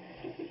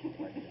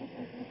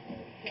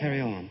 Carry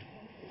on.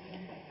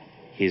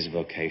 His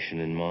vocation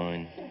and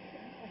mine,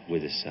 we're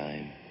the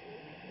same.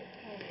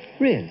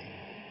 Really?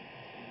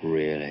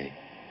 Really?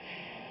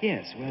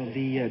 Yes, well,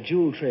 the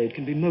jewel trade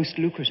can be most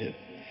lucrative.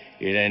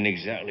 It ain't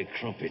exactly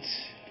crumpets.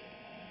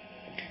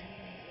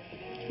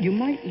 You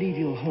might leave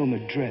your home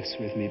address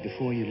with me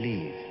before you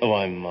leave. Oh,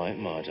 I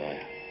might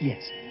I?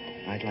 Yes.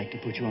 I'd like to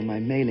put you on my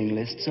mailing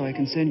list so I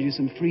can send you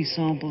some free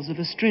samples of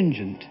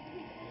astringent.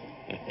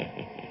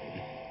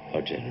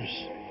 How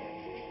generous.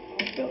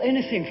 Well,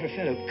 anything for a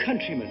fellow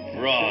countryman.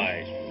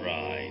 Right.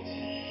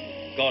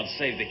 God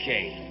save the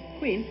king.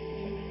 Queen?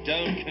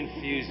 Don't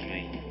confuse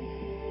me.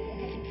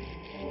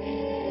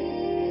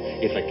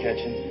 If I catch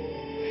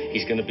him,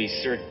 he's gonna be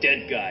Sir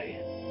Dead Guy.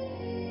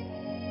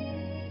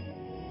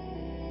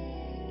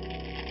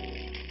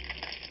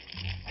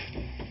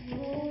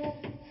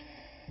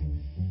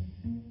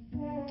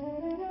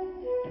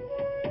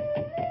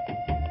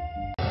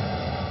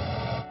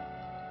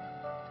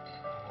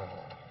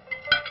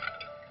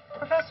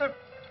 Professor,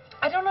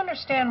 I don't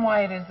understand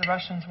why it is the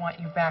Russians want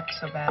you back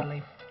so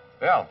badly.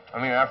 Yeah,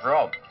 I mean, after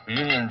all, we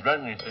didn't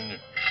invent anything that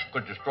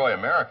could destroy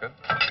America.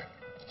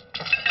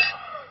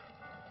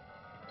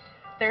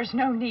 There's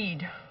no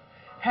need.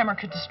 Hammer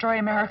could destroy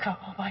America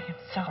all by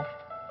himself.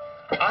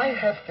 I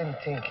have been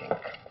thinking.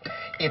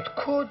 It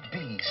could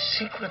be a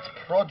secret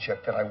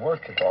project that I'm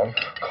working on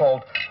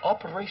called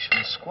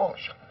Operation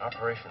Squash.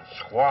 Operation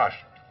Squash?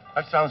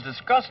 That sounds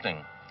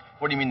disgusting.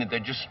 What do you mean, that they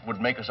just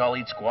would make us all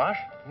eat squash?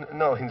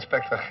 No,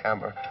 Inspector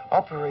Hammer.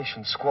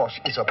 Operation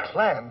Squash is a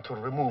plan to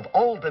remove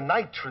all the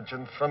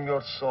nitrogen from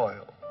your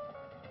soil.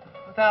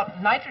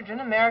 Without nitrogen,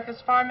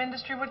 America's farm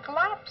industry would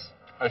collapse.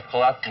 It's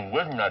collapsing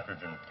with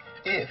nitrogen.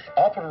 If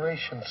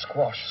Operation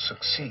Squash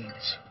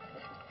succeeds,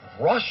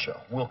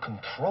 Russia will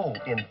control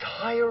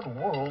entire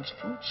world's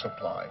food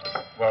supply.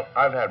 Well,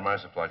 I've had my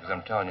supply, because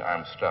I'm telling you,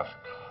 I'm stuffed.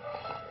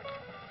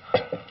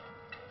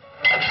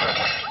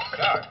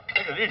 God,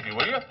 take it easy,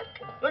 will you?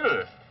 Look at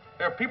this.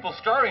 There are people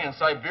starving in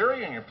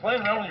Siberia and you're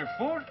playing around with your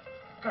food?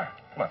 Come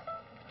on.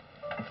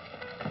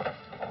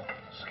 Oh,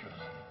 excuse me.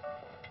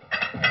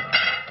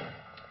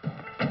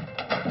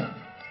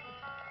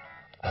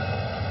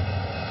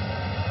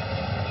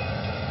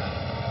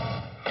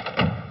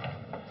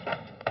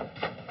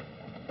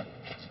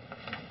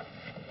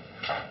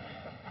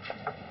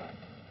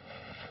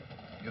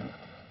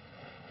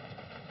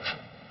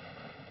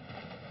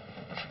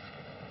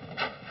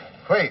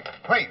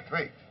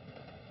 Wait.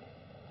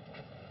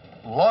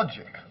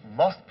 Logic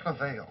must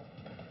prevail.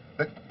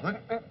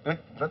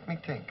 Let me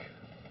think.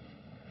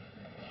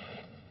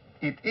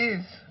 It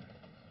is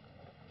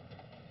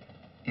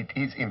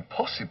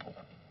impossible.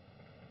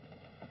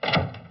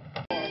 5,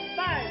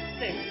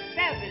 6,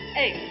 7,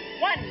 8.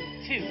 1,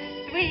 2,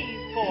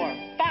 3, 4,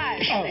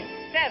 5, 6,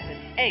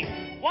 7, 8.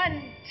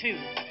 1, 2,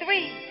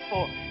 3,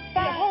 4,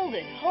 5. Hold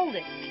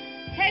it.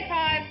 Take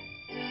 5.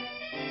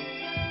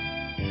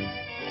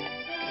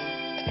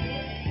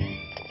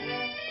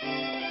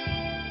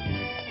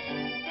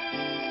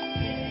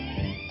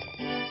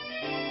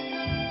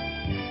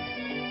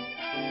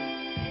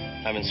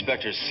 I'm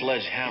Inspector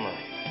Sledge Hammer.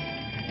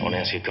 I want to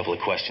ask you a couple of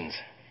questions.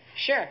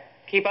 Sure.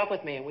 Keep up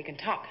with me and we can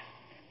talk.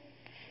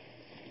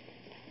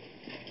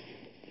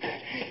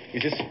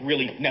 Is this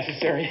really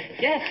necessary?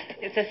 Yes,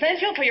 it's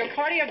essential for your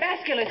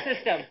cardiovascular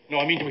system. No,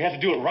 I mean, do we have to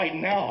do it right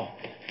now?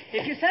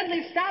 If you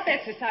suddenly stop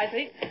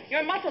exercising,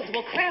 your muscles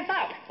will cramp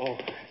up. Oh.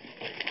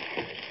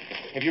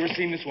 Have you ever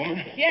seen this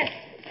woman? Yes.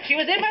 She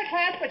was in my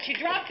class, but she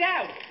dropped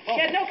out. Oh. She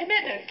had no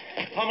commitment.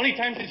 How many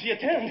times did she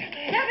attend?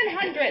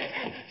 700.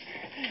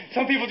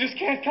 Some people just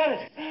can't cut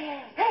it.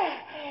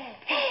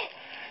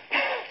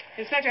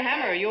 Inspector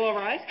Hammer, are you all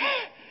right?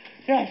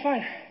 Yeah, I'm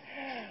fine.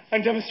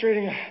 I'm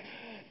demonstrating a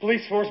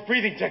police force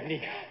breathing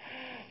technique.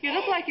 You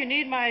look like you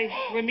need my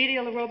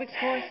remedial aerobics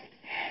course.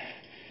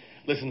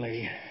 Listen,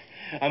 lady,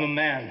 I'm a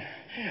man.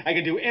 I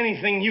can do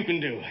anything you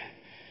can do,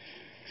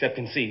 except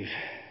conceive.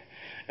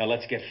 Now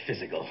let's get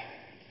physical.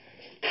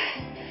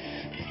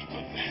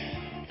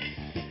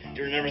 Do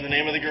you remember the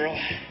name of the girl?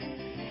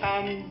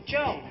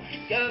 Joan.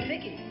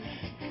 Vicky.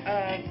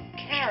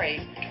 Carrie.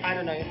 I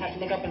don't know. You'd have to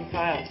look up in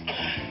files.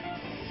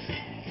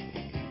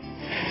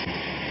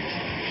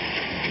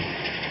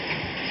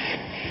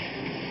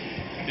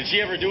 Did she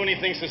ever do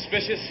anything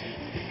suspicious?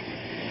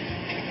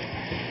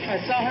 I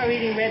saw her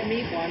eating red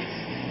meat once.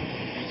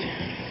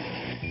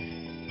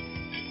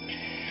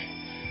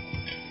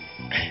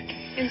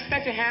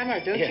 Inspector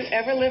Hammer, don't you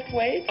ever lift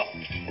weights? Oh.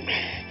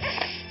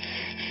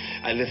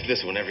 I lift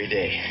this one every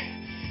day.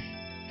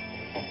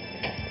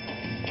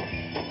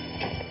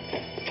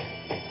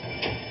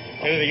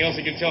 Anything else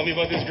you can tell me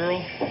about this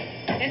girl?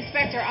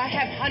 Inspector, I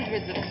have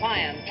hundreds of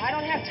clients. I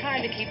don't have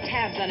time to keep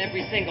tabs on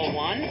every single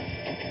one.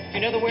 Do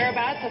you know the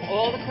whereabouts of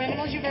all the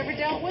criminals you've ever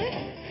dealt with?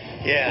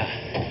 Yeah,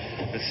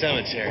 the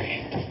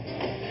cemetery.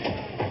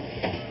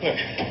 Look,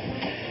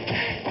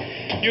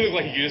 you look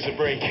like you could use a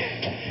break.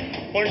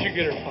 Why don't you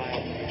get her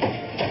file?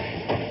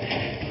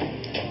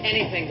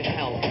 Anything to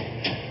help.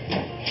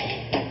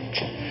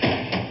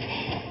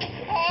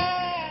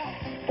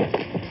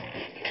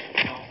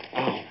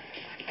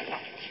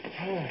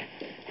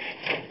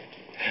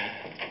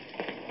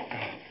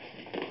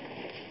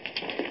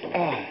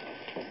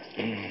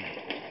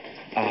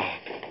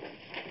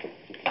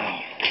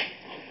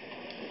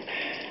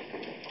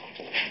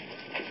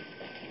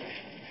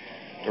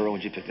 Earl,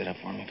 would you pick that up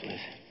for me, please?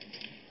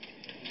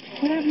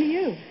 What happened to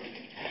you?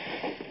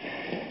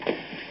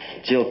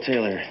 Jill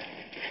Taylor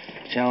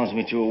challenged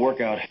me to a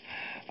workout.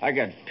 I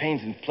got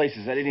pains in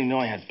places I didn't even know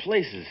I had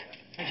places.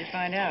 How'd you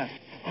find out?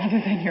 Other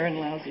than you're in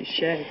lousy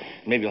shape.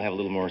 Maybe you'll have a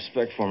little more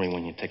respect for me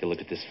when you take a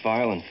look at this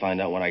file and find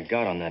out what I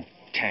got on that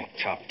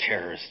tank-top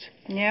terrorist.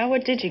 Yeah,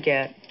 what did you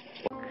get?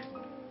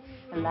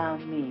 Allow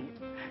me.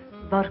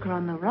 Vodka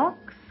on the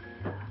rocks,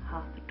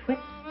 half a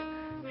twist,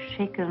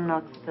 shaken,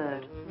 not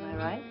stirred. Am I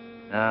right?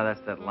 No,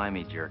 that's that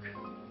limey jerk.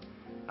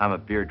 I'm a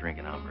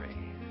beer-drinking hombre.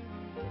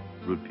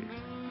 Root beer.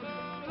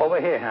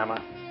 Over here, Hammer.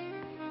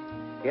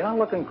 You're not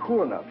looking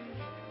cool enough.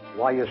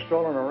 While you're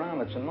strolling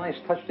around, it's a nice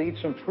touch to eat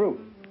some fruit.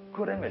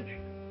 Good image.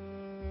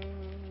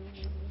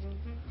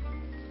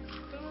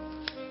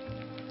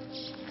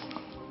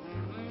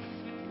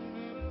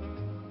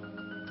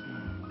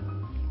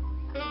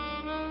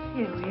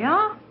 Here we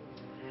are.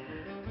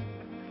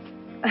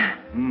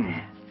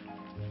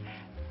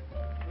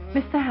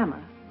 Mr.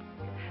 Hammer,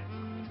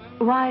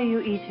 why are you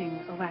eating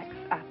a wax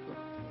apple?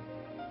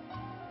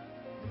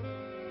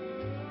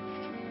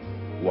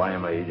 Why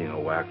am I eating a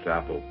wax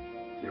apple?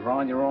 You're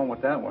on your own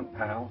with that one,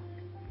 pal.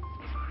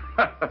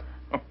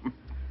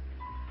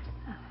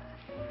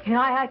 You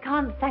know, I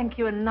can't thank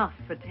you enough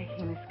for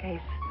taking this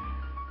case.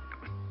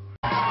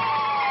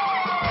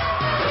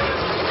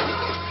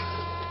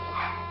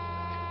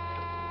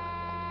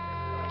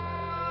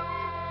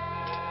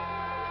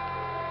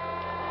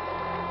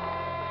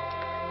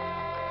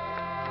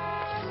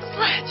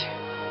 Sledge,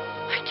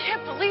 I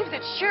can't believe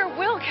that sheer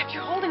will kept you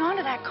holding on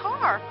to that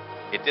car.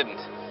 It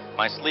didn't.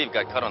 My sleeve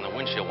got cut on the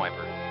windshield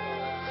wiper.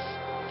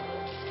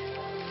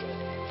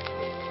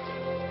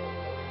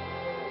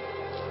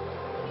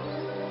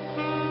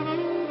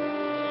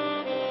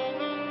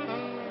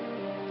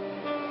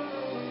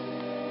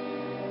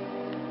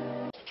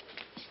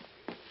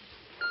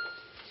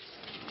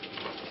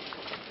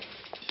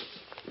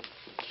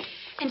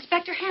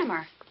 Inspector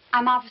Hammer,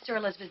 I'm Officer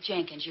Elizabeth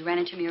Jenkins. You ran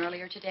into me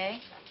earlier today.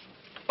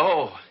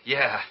 Oh,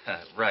 yeah,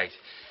 right.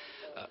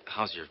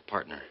 How's your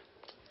partner?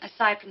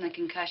 Aside from the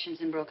concussions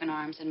and broken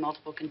arms and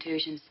multiple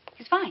contusions,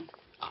 he's fine.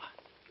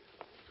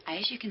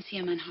 As you can see,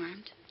 I'm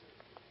unharmed.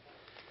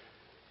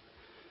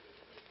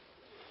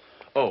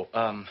 Oh,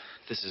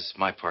 this is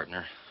my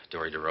partner,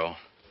 Dory DeRoe.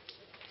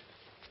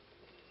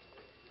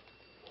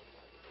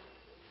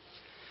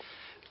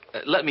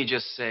 Let me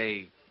just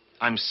say,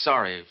 I'm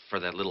sorry for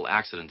that little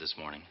accident this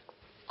morning.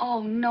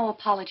 Oh, no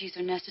apologies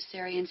are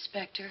necessary,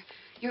 Inspector.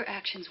 Your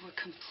actions were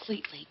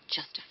completely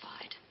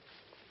justified.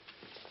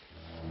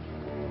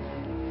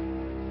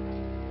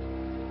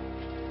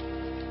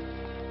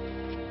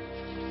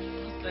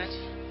 Well, Sledge,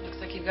 looks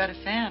like you've got a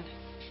fan.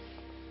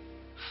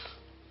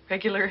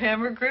 Regular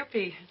Hammer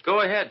groupie. Go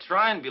ahead,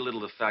 try and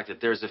belittle the fact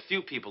that there's a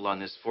few people on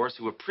this force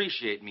who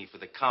appreciate me for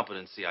the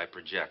competency I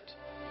project.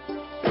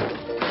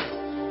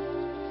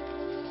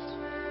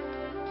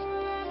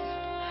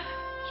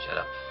 Shut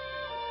up.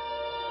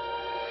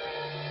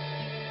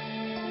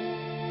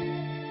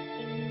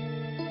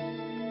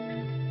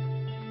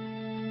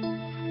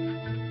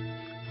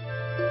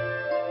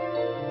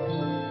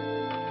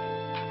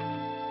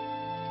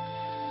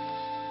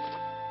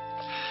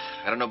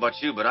 I don't know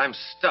about you, but I'm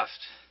stuffed.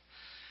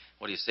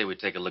 What do you say we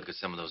take a look at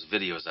some of those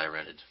videos I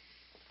rented?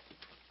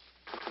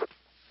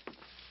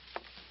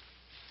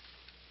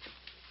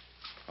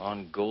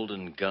 On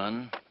Golden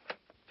Gun,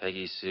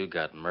 Peggy Sue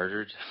got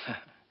murdered.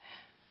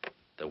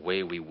 The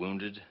Way We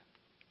Wounded.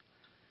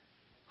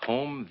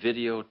 Home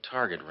video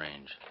target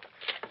range.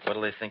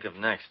 What'll they think of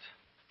next?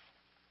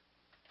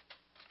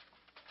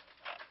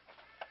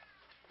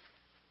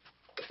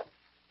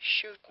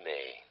 Shoot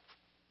me.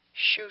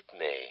 Shoot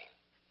me.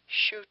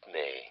 Shoot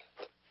me.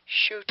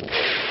 Shoot me.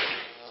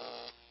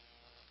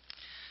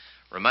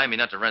 Remind me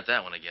not to rent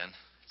that one again.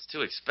 It's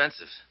too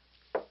expensive.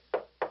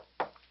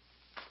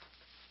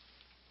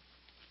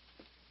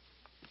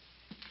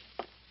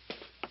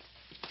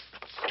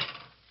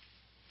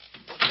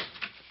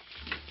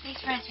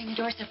 Thanks for answering the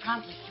door so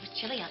promptly. It was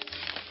chilly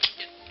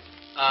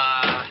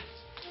outside.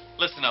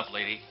 Listen up,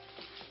 lady.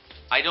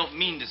 I don't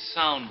mean to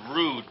sound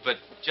rude, but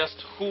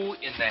just who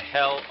in the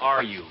hell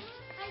are you?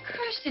 I'm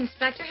crushed,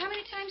 Inspector. How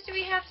many times do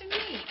we have to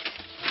meet?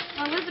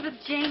 Elizabeth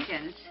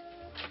Jenkins.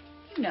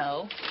 You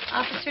know,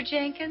 Officer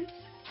Jenkins.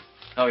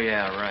 Oh,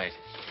 yeah, right.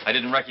 I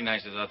didn't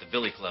recognize you without the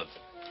Billy Club.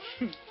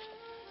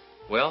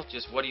 Well,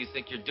 just what do you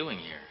think you're doing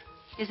here?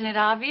 Isn't it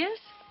obvious?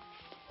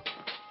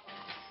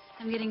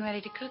 I'm getting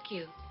ready to cook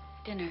you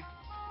dinner.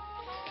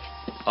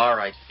 All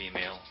right,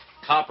 female.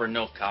 Cop or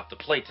no cop, the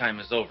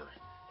playtime is over.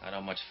 I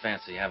don't much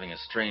fancy having a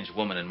strange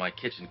woman in my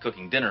kitchen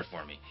cooking dinner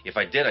for me. If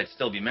I did, I'd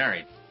still be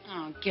married.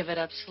 Oh, give it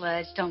up,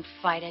 Sledge. Don't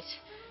fight it.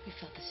 You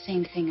felt the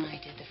same thing I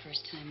did the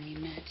first time we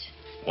met.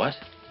 What?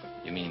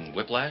 You mean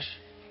whiplash?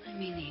 I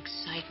mean the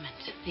excitement,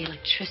 the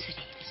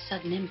electricity, the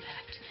sudden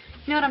impact.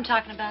 You know what I'm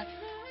talking about?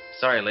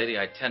 Sorry, lady,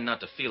 I tend not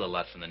to feel a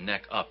lot from the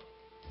neck up.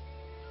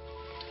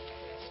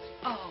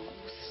 Oh,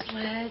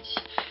 Sledge.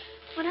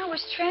 When I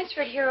was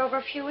transferred here over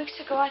a few weeks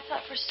ago, I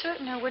thought for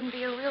certain there wouldn't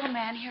be a real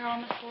man here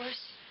on the force.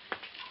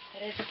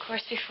 That is, of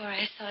course, before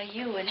I saw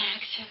you in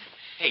action.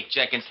 Hey,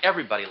 Jenkins,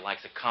 everybody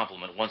likes a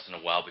compliment once in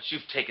a while, but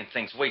you've taken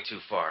things way too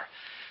far.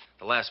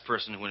 The last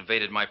person who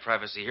invaded my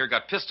privacy here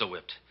got pistol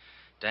whipped.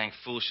 Dang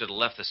fool should have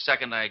left the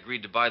second I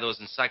agreed to buy those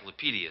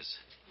encyclopedias.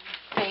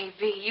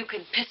 Baby, you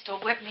can pistol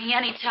whip me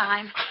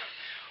anytime.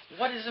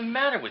 What is the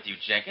matter with you,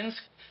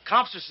 Jenkins?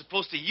 Cops are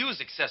supposed to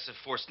use excessive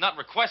force, not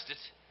request it.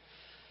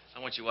 I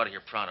want you out of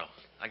here pronto.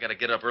 I gotta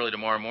get up early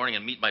tomorrow morning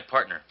and meet my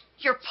partner.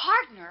 Your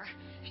partner?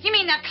 You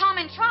mean that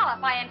common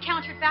trollop I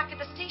encountered back at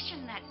the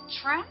station, that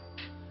tramp?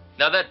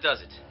 Now that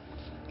does it.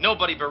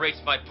 Nobody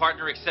berates my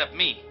partner except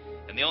me.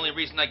 And the only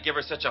reason I give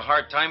her such a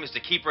hard time is to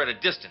keep her at a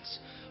distance.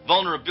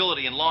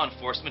 Vulnerability in law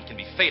enforcement can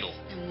be fatal.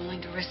 I'm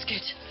willing to risk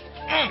it.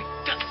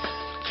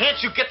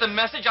 Can't you get the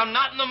message? I'm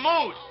not in the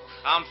mood.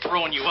 I'm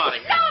throwing you out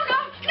of here. No,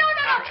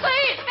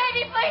 please,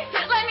 baby, please,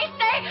 let me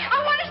stay. I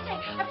want to stay.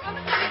 I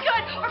promise to be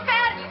good or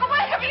bad or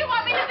whatever you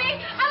want me to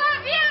be. I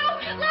love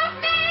you. Love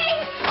me.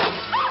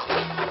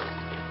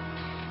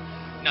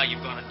 Now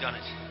you've gone and done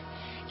it.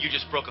 You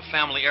just broke a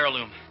family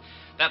heirloom.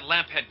 That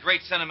lamp had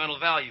great sentimental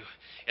value.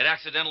 It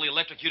accidentally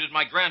electrocuted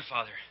my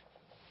grandfather.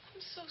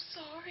 I'm so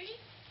sorry.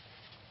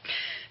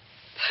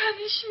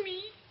 Punish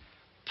me.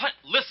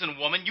 Listen,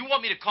 woman, you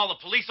want me to call the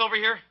police over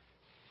here?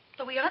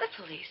 But we are the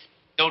police.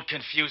 Don't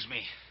confuse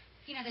me.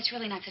 You know, that's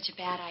really not such a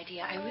bad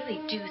idea. I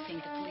really do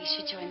think the police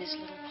should join this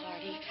little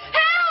party.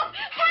 Help!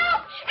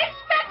 Help!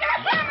 Inspector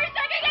Hammer's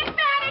taking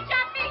advantage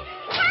of me!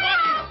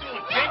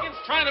 Help! Jenkins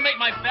trying to make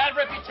my bad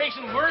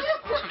reputation worse?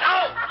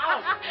 Ow!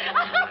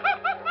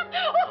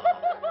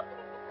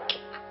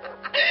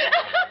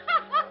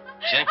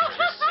 Jenkins,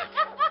 you're sick.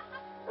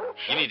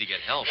 You need to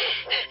get help.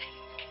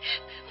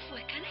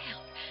 What kind of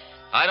help?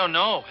 I don't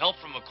know. Help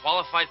from a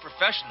qualified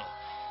professional.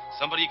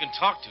 Somebody you can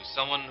talk to.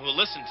 Someone who will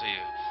listen to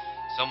you.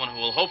 Someone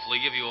who will hopefully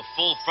give you a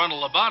full frontal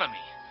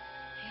lobotomy.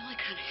 The only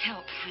kind of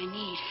help I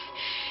need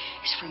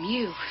is from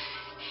you,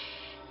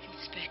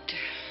 Inspector.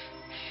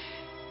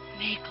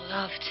 Make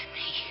love to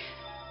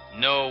me.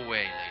 No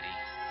way, lady.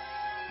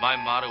 My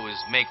motto is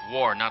make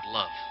war, not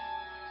love.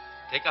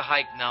 Take a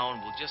hike now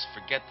and we'll just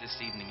forget this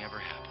evening ever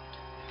happened.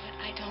 But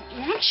I don't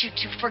want you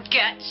to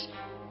forget.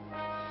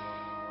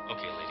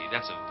 Okay, lady,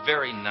 that's a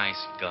very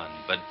nice gun,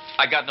 but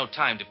I got no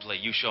time to play.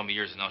 You show me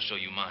yours and I'll show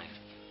you mine.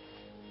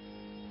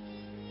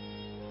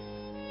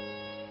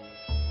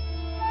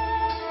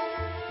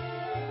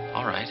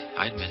 All right,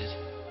 I admit it.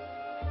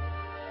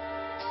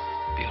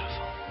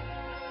 Beautiful.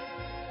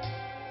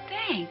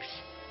 Thanks.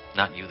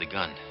 Not you, the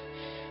gun.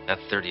 That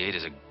 .38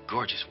 is a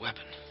gorgeous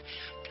weapon.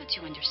 Don't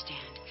you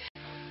understand?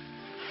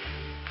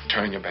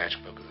 Turn your badge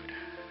for good.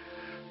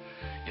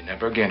 You're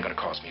never again gonna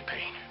cause me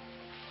pain.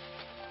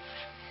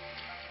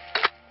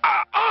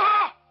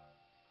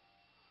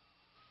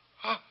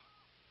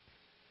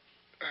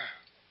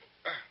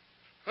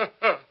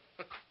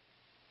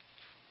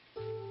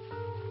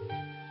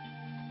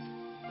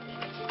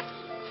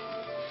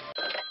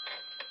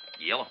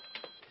 Yellow.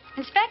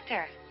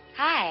 Inspector,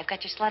 hi. I've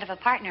got your slut of a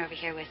partner over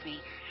here with me.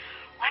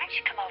 Why don't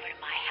you come over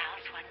to my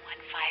house,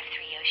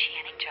 1153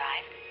 Oceanic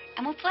Drive,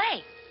 and we'll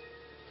play.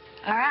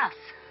 Or else.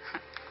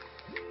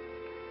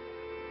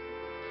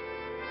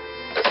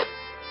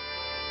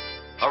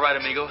 All right,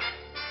 amigo. Let's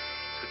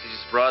get to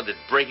this broad that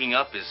breaking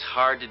up is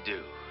hard to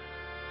do.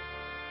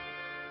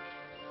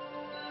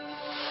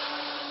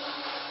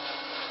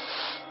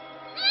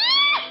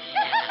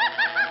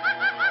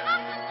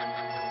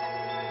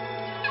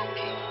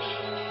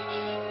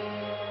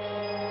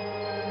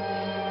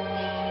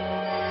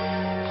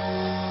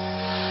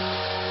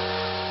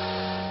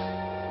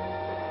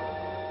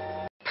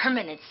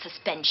 Permanent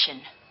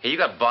suspension. Hey, you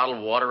got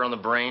bottled water on the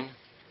brain?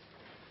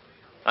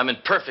 I'm in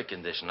perfect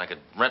condition. I could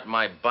rent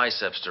my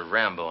biceps to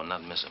Rambo and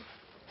not miss him.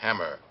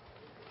 Hammer,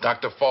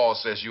 Dr. Fall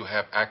says you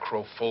have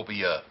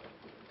acrophobia.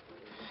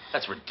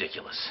 That's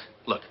ridiculous.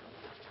 Look.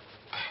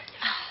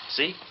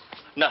 See?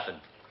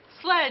 Nothing.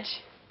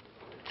 Sledge,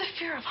 the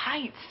fear of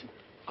heights.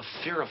 A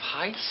fear of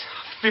heights?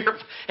 Fear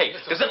of... Hey,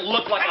 does it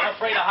look like I'm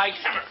afraid of heights?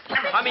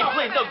 I mean,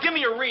 please, no, give me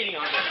your reading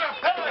on this.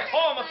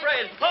 Oh, I'm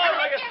afraid. Oh,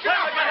 my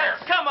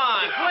God. Come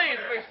on, please.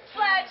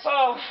 Sledge!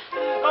 Oh.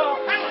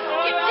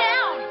 Get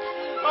down!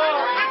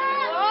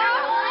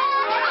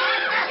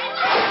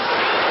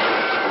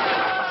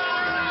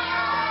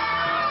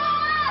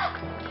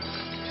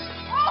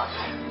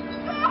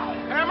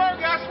 Hammer,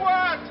 guess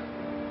what?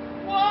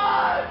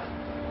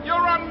 What?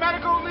 You're on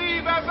medical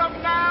leave as of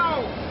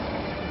now.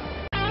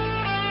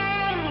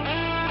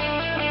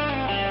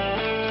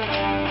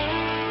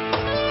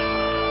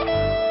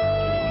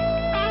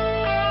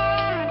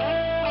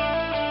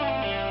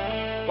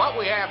 What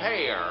we have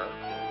here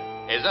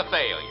is a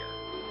failure.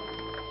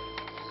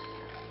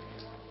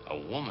 A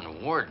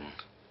woman warden.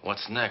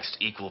 What's next?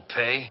 Equal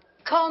pay?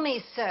 Call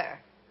me sir.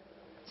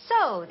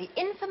 So, the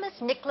infamous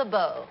Nick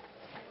LeBeau.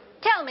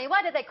 Tell me,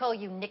 why do they call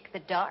you Nick the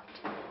Dart?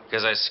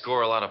 Because I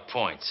score a lot of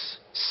points,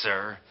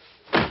 sir.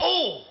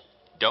 Oh!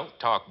 Don't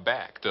talk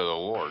back to the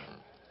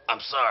warden. I'm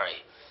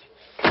sorry.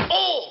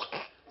 Oh!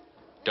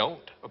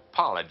 Don't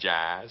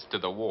apologize to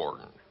the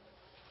warden.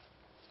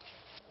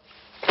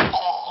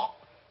 Oh!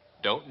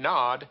 Don't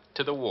nod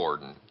to the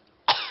warden.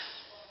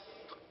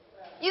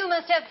 You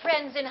must have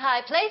friends in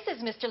high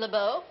places, Mr.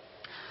 LeBeau.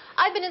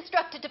 I've been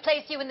instructed to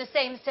place you in the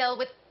same cell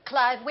with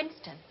Clive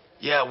Winston.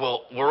 Yeah,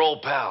 well, we're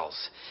old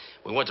pals.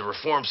 We went to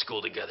reform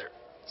school together.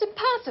 It's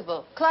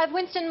impossible. Clive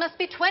Winston must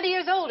be 20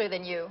 years older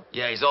than you.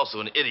 Yeah, he's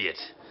also an idiot.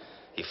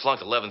 He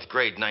flunked 11th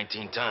grade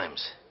 19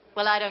 times.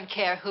 Well, I don't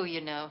care who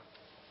you know.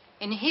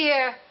 In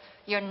here,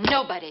 you're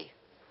nobody.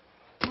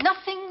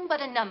 Nothing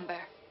but a number.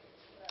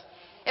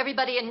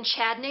 Everybody in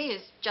Chadney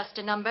is just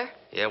a number.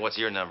 Yeah, what's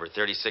your number?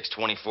 36,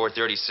 24,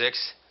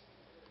 36?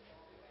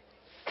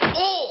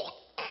 Oh!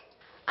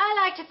 I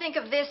like to think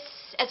of this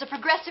as a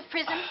progressive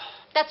prison.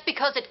 That's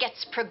because it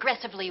gets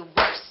progressively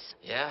worse.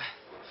 Yeah?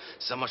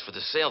 So much for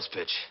the sales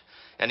pitch.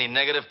 Any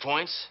negative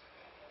points?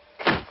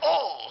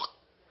 Oh!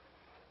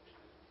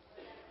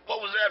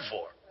 What was that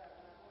for?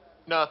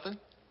 Nothing.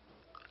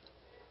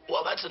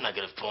 Well, that's a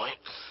negative point.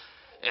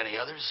 Any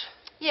others?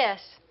 Yes.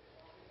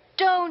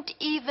 Don't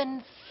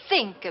even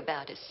think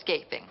about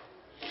escaping.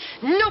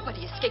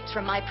 Nobody escapes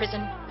from my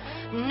prison.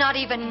 Not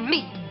even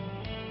me.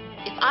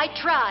 If I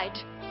tried,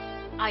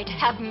 I'd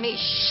have me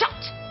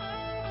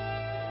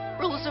shot.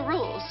 Rules are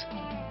rules.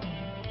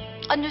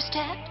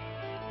 Understand?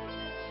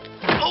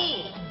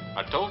 Oh!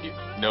 I told you.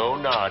 No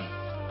nod.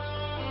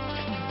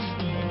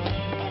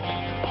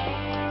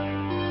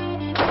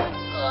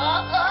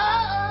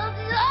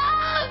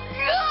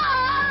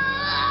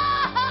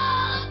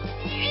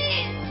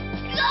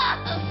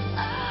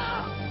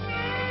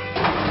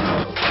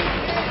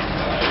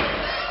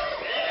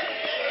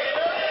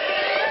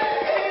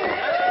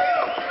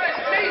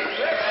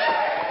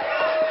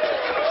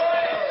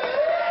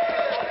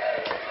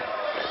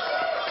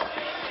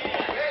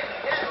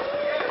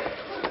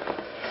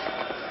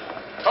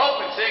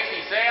 Open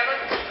 67.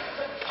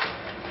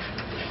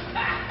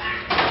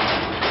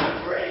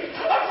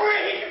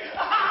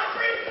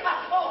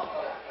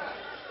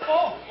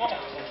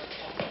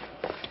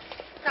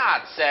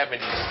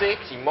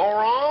 76, you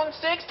moron.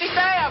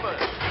 67.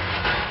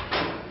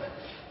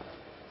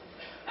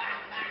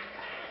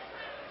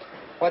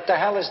 What the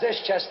hell is this,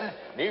 Chester?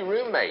 New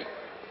roommate.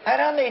 I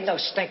don't need no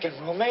stinking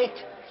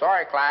roommate.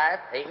 Sorry, Clive.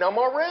 Ain't no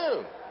more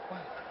room.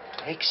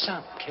 Take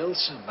some, kill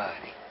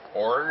somebody.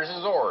 Orders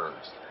is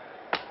orders.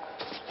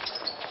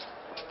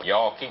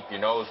 Y'all keep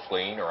your nose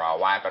clean or I'll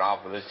wipe it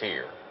off with this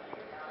here.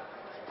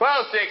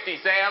 Close,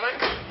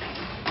 67.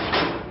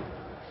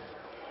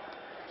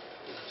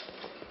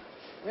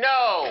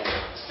 No,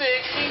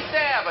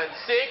 67.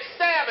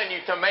 6-7, you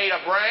tomato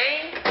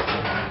brain.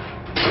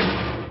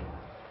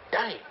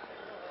 Dang,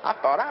 I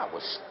thought I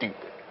was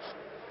stupid.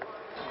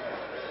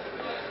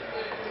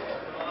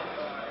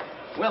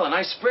 Well, a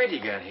nice spread you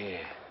got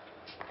here.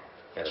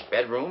 Got a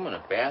bedroom and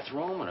a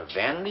bathroom and a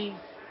vanity.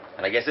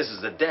 And I guess this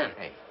is the den.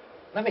 Hey,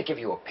 let me give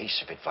you a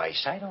piece of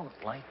advice. I don't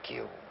like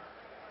you.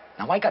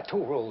 Now, I got 2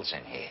 rules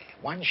in here.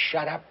 1,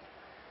 shut up.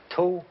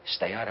 2,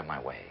 stay out of my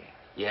way.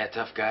 Yeah,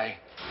 tough guy.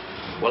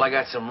 Well, I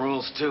got some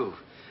rules, too.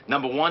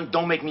 Number 1,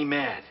 don't make me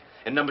mad.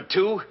 And number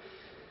 2,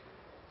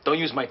 don't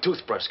use my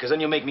toothbrush, because then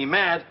you'll make me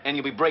mad, and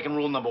you'll be breaking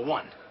rule number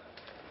 1.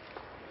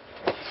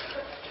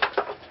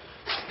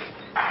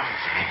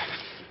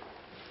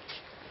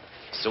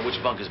 So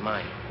which bunk is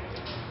mine?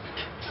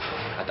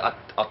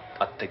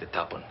 I'll take the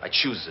top one. I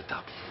choose the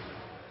top.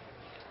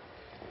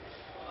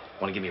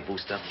 Want to give me a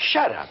boost up?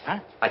 Shut up, huh?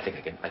 I think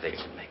I can make it.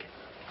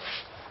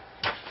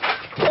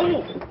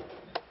 Oh!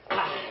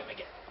 Make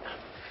it.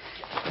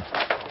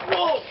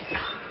 Whoa!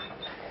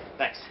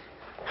 Thanks.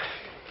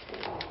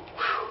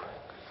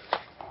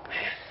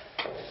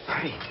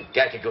 Man,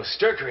 guy could go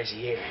stir crazy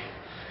here.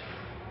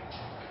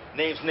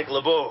 Name's Nick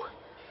LeBeau.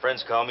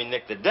 Friends call me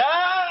Nick the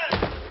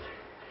Dad.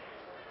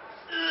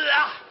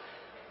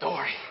 Don't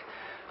worry.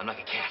 I'm like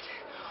a cat.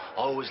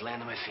 Always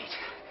land on my feet.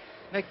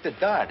 Nick the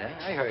Dad,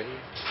 huh? I heard you.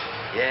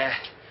 Yeah.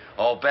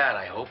 All bad,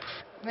 I hope.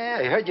 Yeah,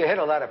 I heard you hit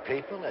a lot of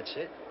people, that's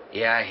it.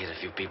 Yeah, I hit a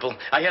few people.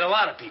 I hit a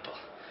lot of people.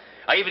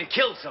 I even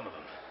killed some of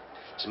them.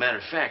 As a matter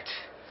of fact,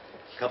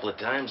 a couple of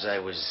times I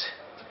was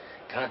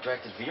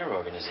contracted for your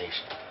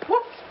organization.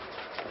 Whoop!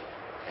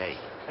 Hey,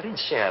 I didn't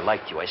say I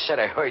liked you. I said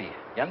I heard you.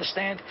 You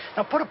understand?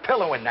 Now put a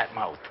pillow in that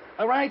mouth.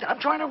 All right? I'm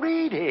trying to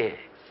read here.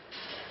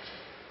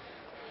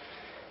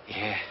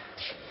 Yeah.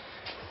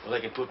 Well,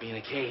 they can put me in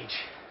a cage.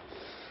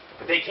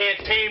 But they can't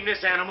tame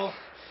this animal.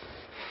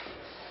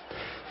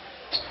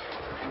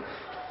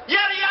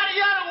 Yada, yada,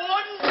 yada,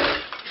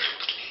 Warden!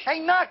 Hey,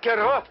 knock it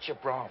off,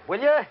 Jabron, will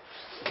you?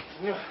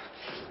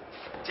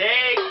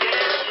 Take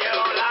this, you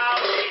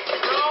lousy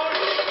screw!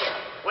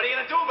 What are you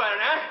gonna do about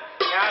it, huh?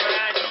 Come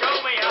on, show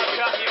me how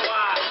tough you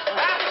are.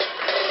 Huh?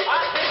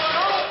 I'll take it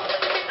on.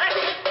 Hey,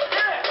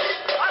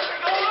 yeah, I'll take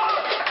it on.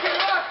 Get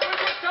off,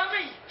 trust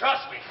me.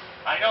 Trust me,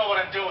 I know what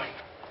I'm doing.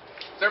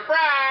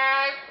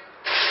 Surprise!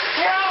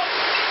 Help!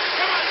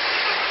 Come on!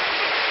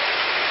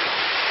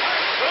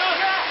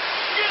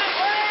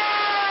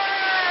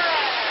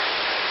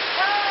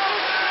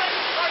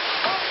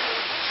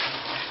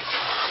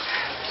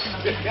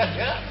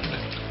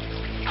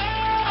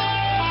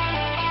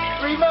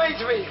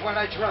 Reminds me when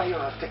I dry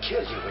off to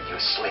kill you when you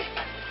sleep.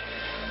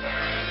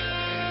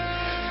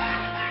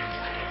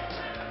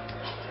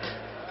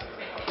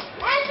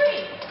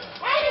 Henry!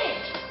 Eddie!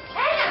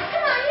 Anna,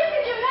 come on, you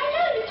can do it. I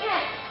know you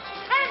can.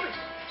 Henry!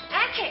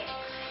 Anki!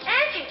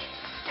 Anki!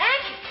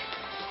 Anki!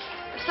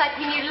 Looks like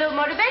we need a little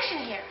motivation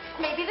here.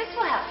 Maybe this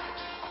will help.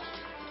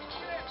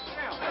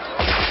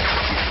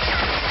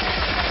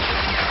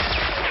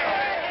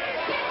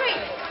 Henry!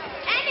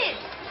 Eddie!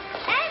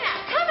 Anna,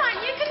 come on,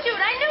 you can do it.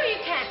 I know you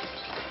can.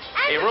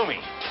 Hey, Roomy.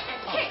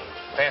 And kick.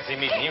 Fancy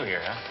meeting you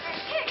here, huh?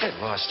 Get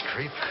lost,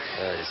 creep.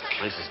 This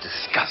place is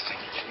disgusting.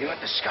 You're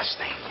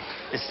disgusting.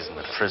 This isn't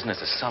a prison,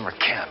 it's a summer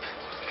camp.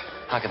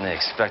 How can they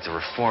expect to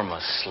reform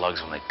us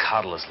slugs when they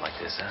coddle us like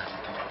this, huh?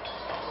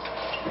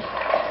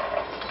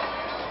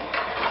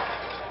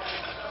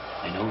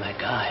 I know that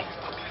guy.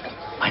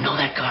 I know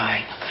that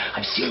guy.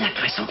 I've seen that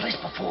guy someplace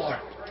before.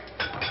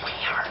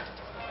 Where?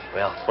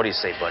 Well, what do you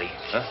say, buddy?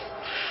 Huh?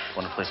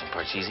 Want to play some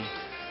Parcheesi?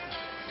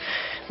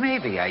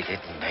 Maybe I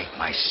didn't make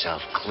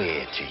myself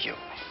clear to you.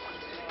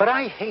 But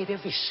I hate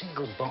every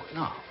single bone.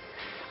 No.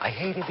 I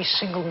hate every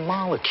single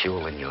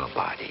molecule in your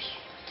body.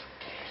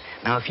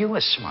 Now, if you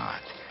were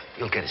smart,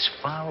 you'll get as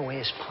far away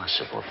as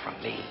possible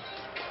from me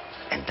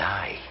and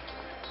die.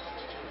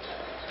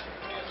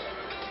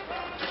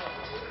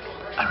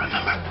 I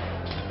remember.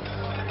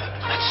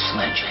 That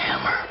Sledge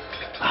Hammer.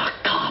 A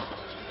cop.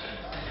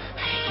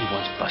 He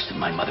once busted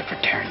my mother for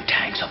tearing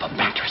tags off of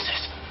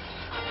mattresses.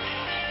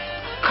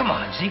 Come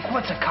on, Zeke.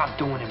 What's a cop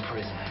doing in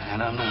prison? I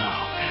don't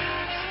know.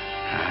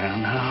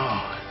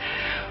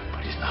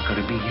 But he's not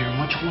going to be here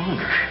much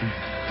longer.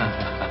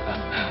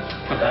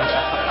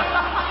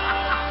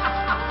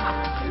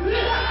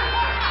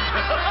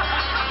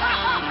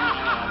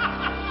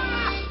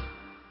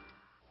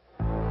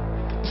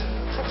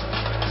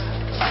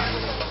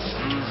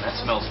 That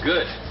smells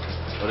good.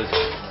 What is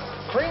it?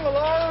 Cream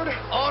allowed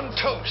on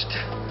toast.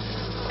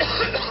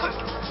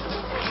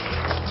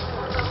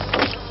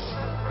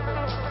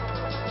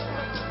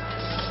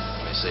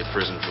 say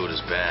prison food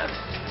is bad.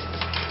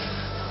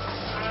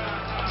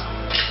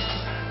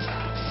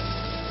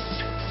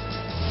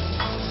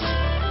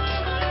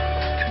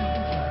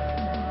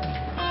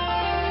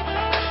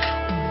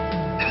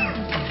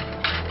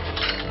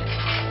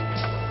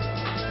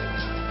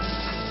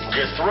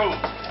 You're through.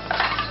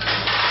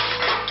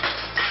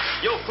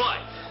 Yo,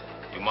 Clyde,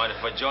 you mind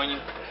if I join you?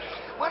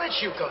 Why don't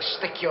you go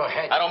stick your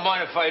head? I don't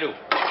mind if I do.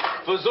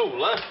 Fazul,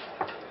 huh?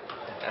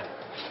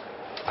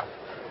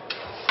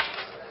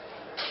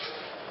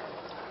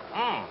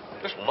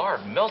 This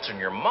lard melts in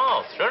your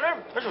mouth, doesn't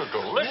it? This is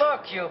delicious.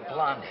 Look, you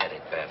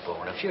blonde-headed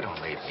baboon, if you don't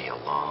leave me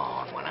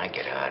alone, when I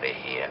get out of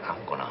here,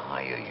 I'm gonna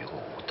hire you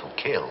to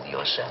kill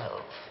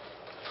yourself.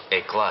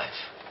 Hey, Clive,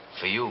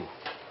 for you,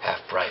 half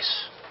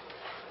price.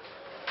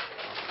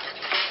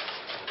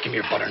 Give me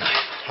your butter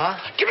knife. Huh?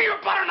 Give me your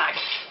butter knife!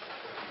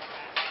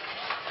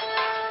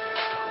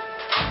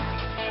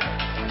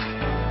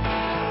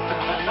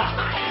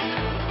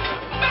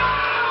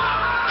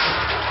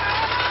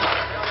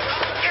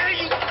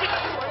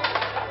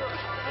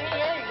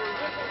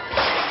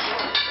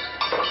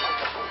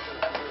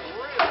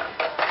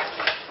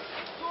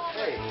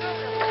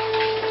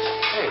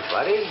 Hey,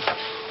 buddy.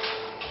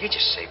 You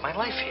just saved my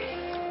life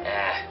here.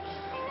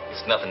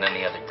 It's nothing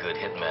any other good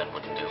hitman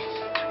wouldn't do.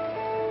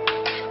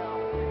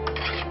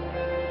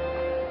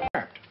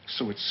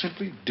 So it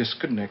simply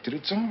disconnected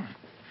its arm.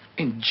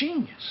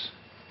 Ingenious.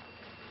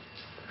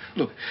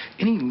 Look,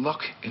 any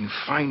luck in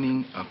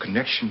finding a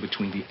connection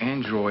between the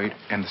android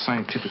and the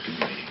scientific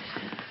community?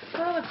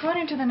 Well,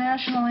 according to the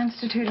National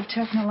Institute of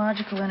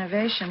Technological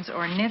Innovations,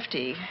 or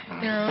NIFTY,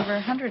 there are over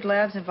 100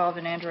 labs involved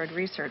in android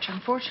research.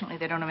 Unfortunately,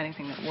 they don't have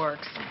anything that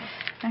works.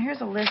 Now,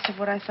 here's a list of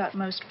what I thought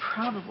most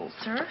probable,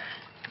 sir. Okay,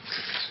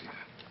 let's see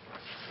that.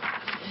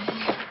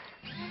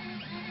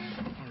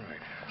 All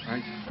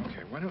right.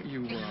 Okay, why don't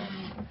you,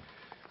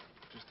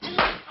 just see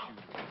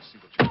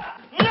what you...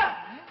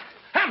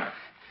 Hammer!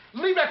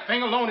 Leave that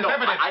thing alone as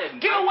evidence. I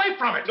didn't. Get away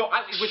from it! No,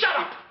 Shut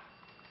up!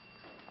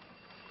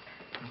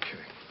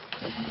 Okay.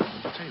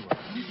 I'll tell you what,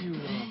 why don't you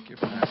give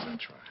that a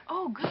try?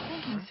 Oh, good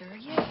thinking, sir.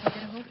 Yes, I'll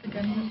get a hold of the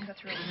gun and cut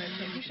through all the red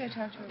tape. Who should I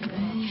talk to over there?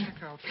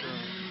 Check out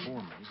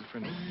Foreman. He's a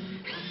friend of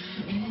mine.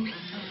 All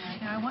right.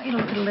 Now, I want you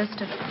to look at a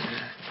list of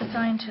the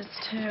scientists,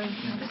 too.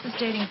 Now, this is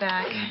dating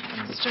back,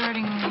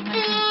 starting in 1960.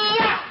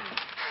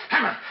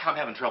 Hammer! I'm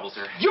having trouble,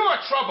 sir. You're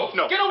in trouble!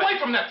 No. Get away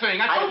from that thing!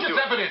 I told you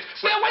it's evidence!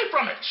 Stay away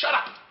from it! Shut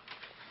up!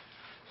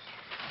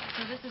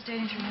 So this is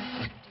dating from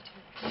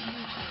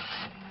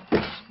 1952.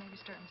 Maybe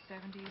starting in the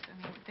 70s. I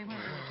mean, they weren't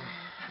really doing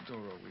anything.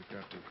 Doro, we've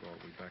got to go all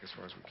the way back as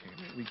far as we can.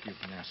 We give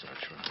NASA a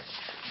try.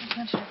 I'll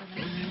punch it over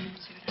there.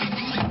 See what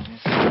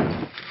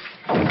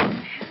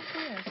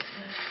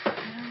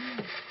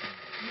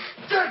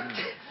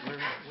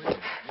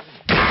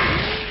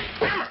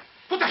Hammer!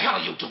 What the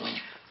hell are you doing?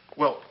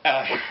 Well,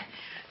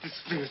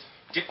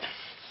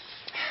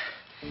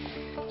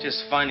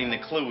 just finding the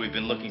clue we've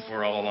been looking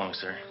for all along,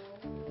 sir.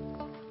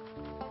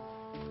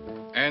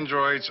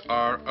 Androids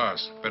are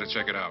us. Better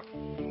check it out.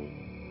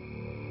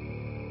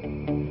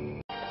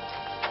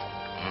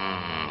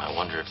 I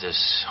wonder if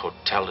this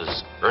hotel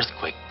is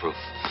earthquake-proof.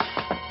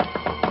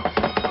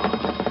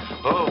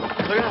 Oh, look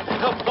at that.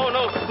 Help. Oh,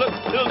 no. Look,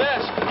 little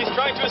Dash. He's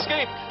trying to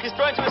escape. He's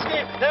trying to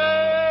escape. Help!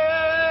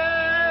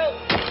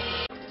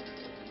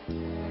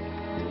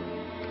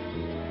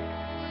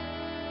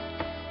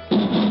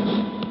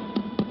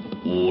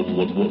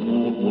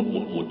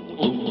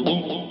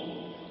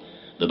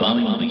 The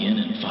bombing will begin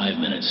in 5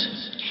 minutes.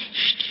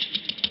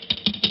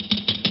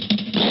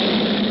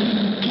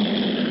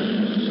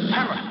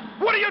 Hammer,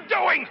 what are you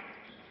doing?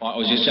 I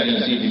was just checking to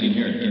see if you can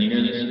hear it. Can you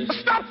hear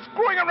this? Stop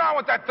screwing around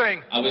with that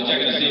thing. I was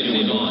checking to see if it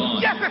was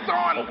on. Yes, it's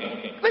on.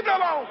 Okay. Leave it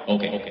alone.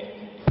 Okay.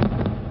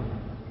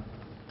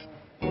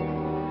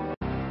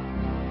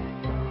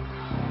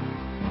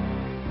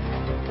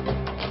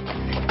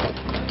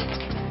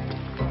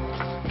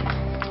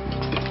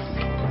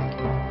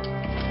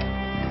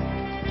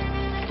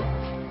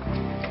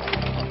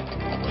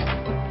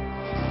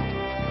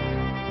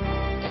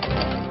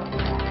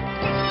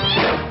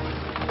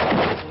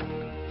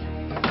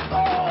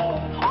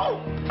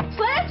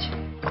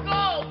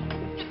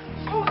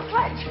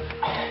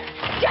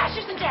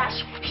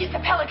 He's the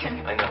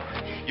Pelican. I know.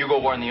 You go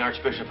warn the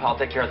Archbishop. I'll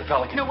take care of the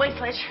Pelican. No, wait,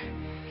 Sledge.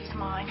 He's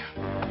mine.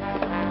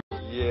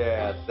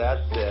 Yes,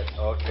 that's it.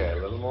 Okay, a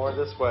little more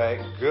this way.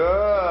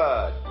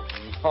 Good.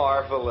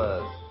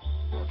 Marvelous.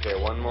 Okay,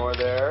 one more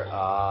there.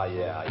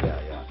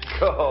 Yeah.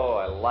 Go,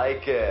 I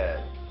like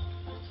it.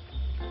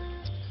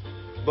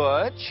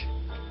 Butch,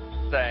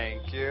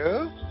 thank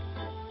you.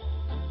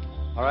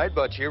 All right,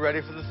 Butch, you ready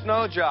for the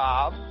snow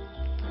job?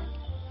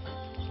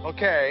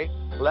 Okay,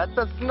 let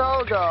the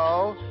snow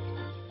go.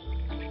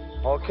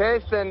 Okay,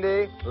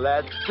 Cindy,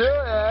 let's do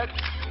it.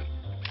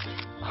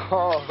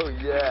 Oh,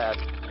 yes.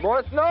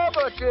 More snow,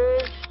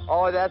 Butchie.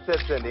 Oh, that's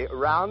it, Cindy.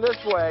 Around this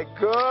way.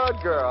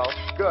 Good girl.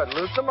 Good.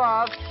 Loose them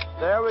off.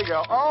 There we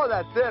go. Oh,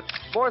 that's it.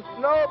 More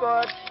snow,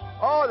 Butch.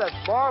 Oh, that's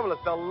marvelous.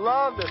 They'll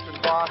love this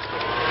in Boston.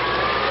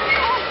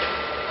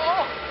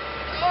 Oh.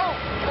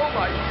 Oh,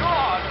 my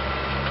God!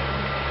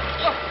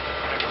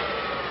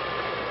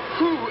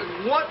 Who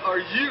and what are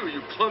you,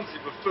 you clumsy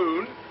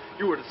buffoon?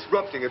 You were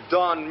disrupting a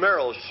Don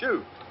Merrill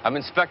shoot. I'm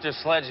Inspector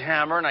Sledge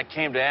Hammer, and I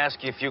came to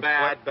ask you if you...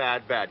 Bad.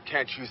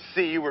 Can't you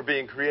see we're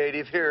being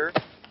creative here?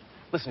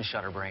 Listen,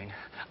 Shutterbrain.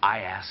 I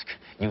ask,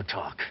 you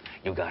talk.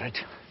 You got it?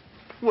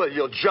 Well,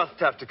 you'll just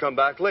have to come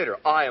back later.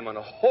 I am on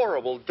a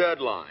horrible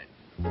deadline.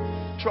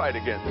 Try it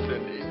again,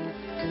 Cindy.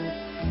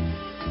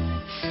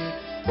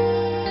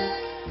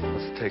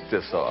 Let's take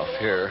this off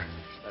here.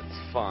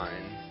 That's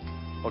fine.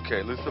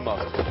 Okay, loose the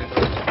muscles.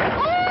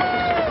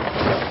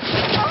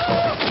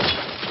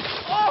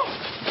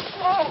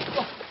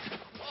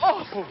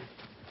 Oh!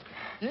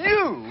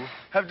 You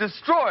have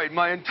destroyed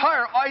my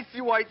entire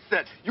icy white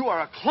set. You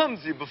are a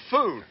clumsy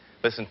buffoon.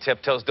 Listen,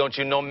 Tiptoes, don't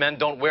you know men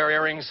don't wear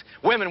earrings?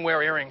 Women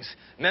wear earrings.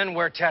 Men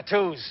wear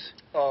tattoos.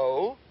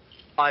 Oh?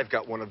 I've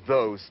got one of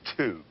those,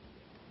 too.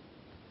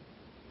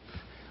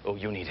 Oh,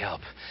 you need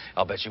help.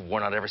 I'll bet you've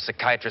worn out every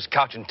psychiatrist's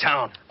couch in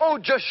town. Oh,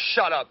 just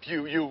shut up,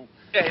 you...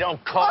 Hey,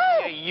 don't call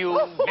me you.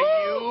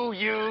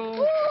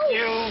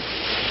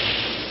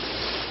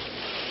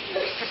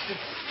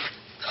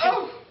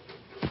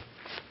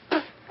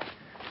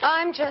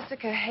 I'm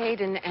Jessica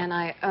Hayden, and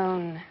I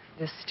own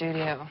this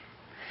studio.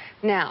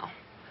 Now,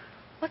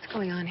 what's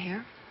going on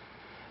here?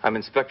 I'm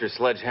Inspector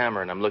Sledge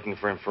Hammer, and I'm looking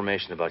for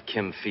information about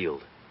Kim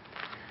Field.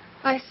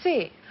 I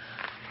see.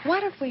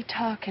 What if we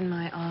talk in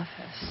my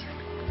office?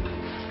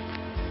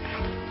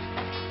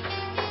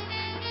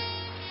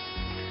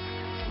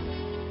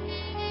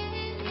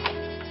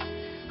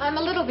 I'm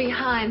a little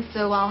behind,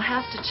 so I'll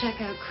have to check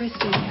out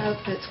Christy's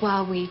outfits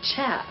while we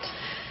chat.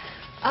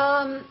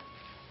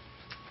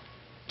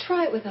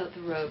 Try it without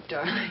the robe,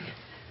 darling.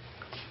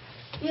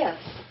 Yes.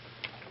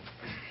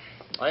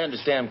 I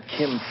understand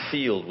Kim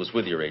Field was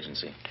with your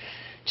agency.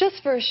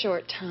 Just for a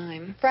short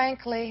time.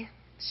 Frankly,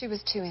 she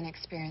was too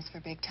inexperienced for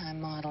big-time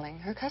modeling.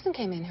 Her cousin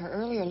came in here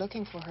earlier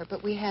looking for her,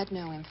 but we had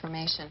no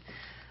information.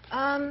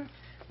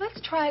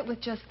 Let's try it with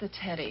just the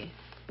teddy.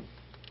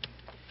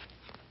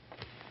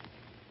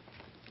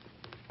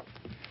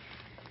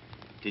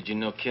 Did you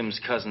know Kim's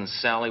cousin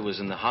Sally was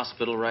in the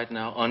hospital right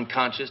now,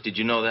 unconscious? Did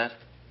you know that?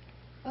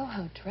 Oh,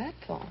 how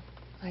dreadful.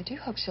 I do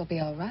hope she'll be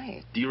all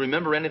right. Do you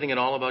remember anything at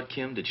all about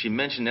Kim? Did she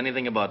mention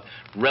anything about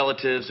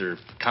relatives or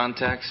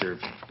contacts or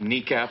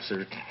kneecaps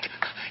or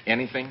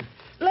anything?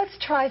 Let's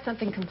try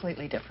something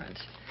completely different.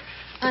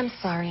 I'm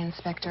sorry,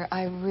 Inspector.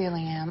 I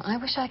really am. I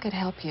wish I could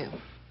help you.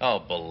 Oh,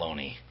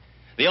 baloney.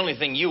 The only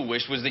thing you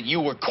wished was that you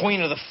were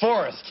queen of the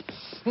forest.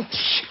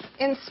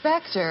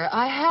 Inspector,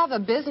 I have a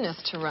business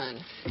to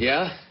run.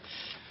 Yeah?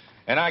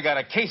 And I got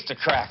a case to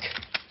crack.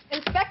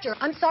 Inspector,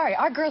 I'm sorry.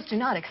 Our girls do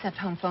not accept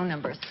home phone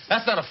numbers.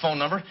 That's not a phone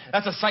number.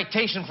 That's a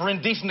citation for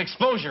indecent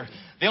exposure.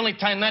 The only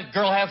time that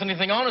girl has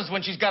anything on is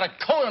when she's got a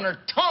coat on her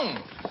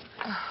tongue.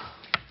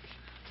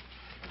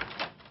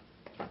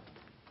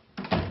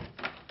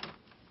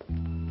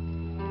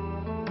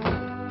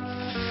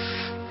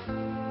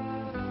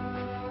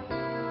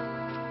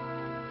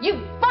 You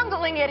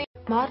bungling idiot!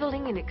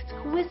 Modeling an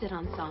exquisite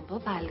ensemble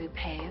by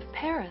Lupe of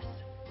Paris.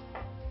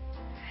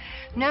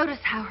 Notice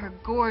how her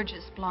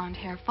gorgeous blonde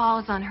hair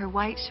falls on her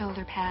white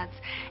shoulder pads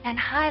and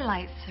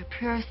highlights her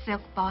pure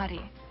silk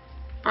body.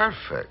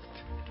 Perfect.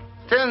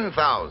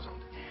 10,000.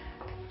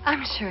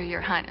 I'm sure Your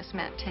Highness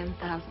meant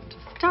 10,000 to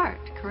start,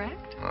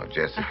 correct? Oh,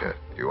 Jessica,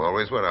 you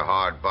always were a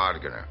hard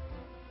bargainer.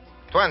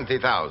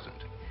 20,000.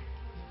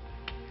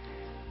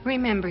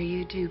 Remember,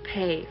 you do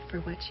pay for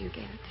what you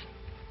get.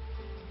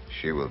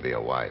 She will be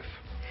a wife.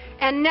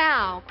 And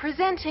now,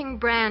 presenting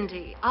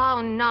Brandy,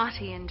 all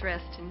naughty and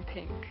dressed in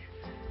pink.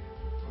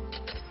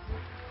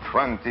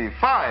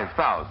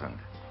 25,000.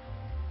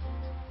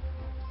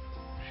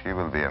 She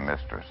will be a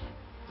mistress.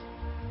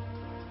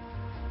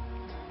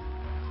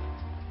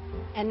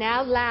 And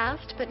now,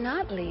 last but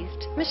not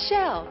least,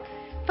 Michelle,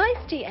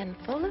 feisty and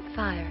full of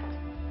fire.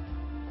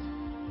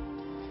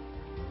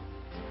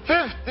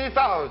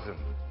 50,000.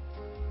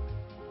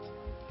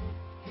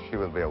 She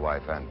will be a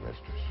wife and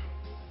mistress.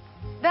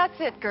 That's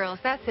it, girls.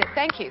 That's it.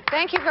 Thank you.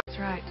 Thank you. That's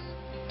right.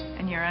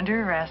 And you're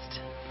under arrest.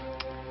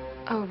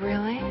 Oh,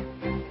 really?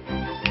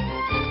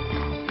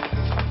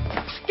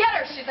 Get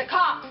her! She's a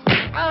cop!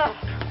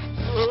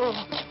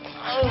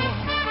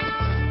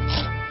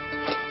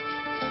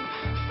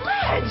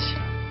 Sledge!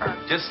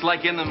 Just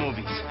like in the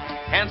movies.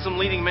 Handsome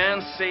leading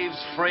man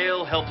saves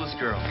frail, helpless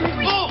girl.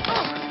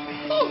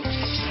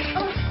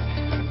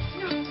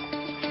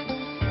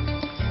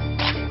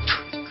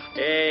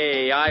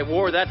 Hey, I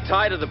wore that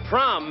tie to the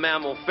prom,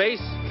 mammal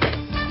face.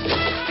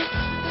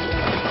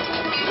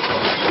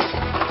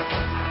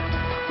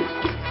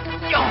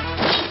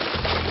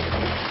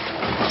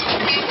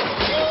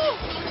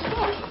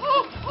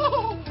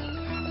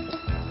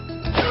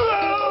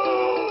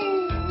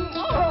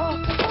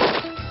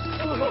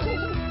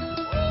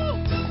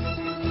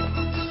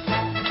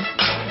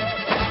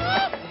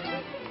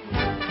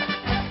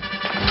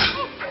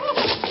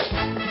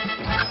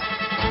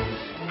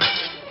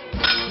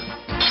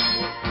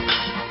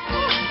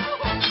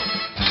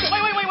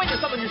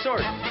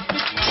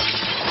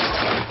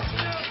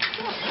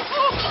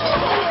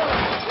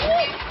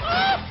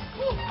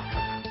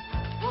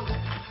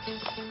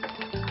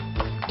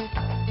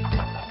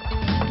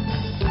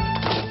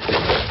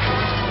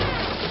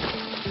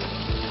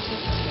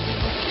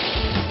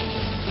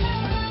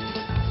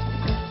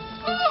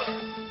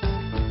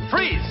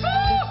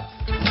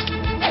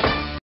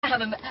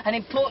 have an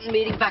important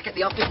meeting back at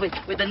the office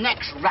with the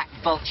next rat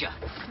vulture.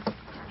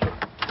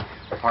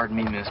 Pardon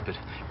me, miss, but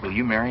will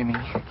you marry me?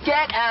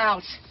 Get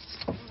out!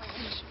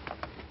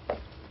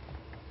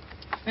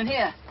 And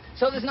here,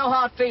 so there's no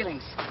hard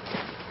feelings.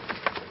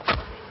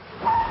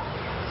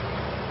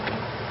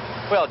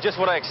 Well, just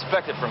what I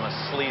expected from a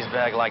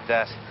sleazebag like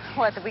that.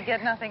 What, did we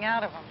get nothing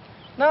out of him?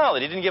 No, they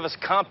didn't give us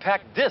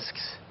compact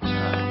discs.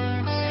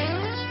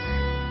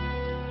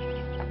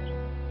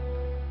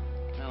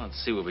 Well, let's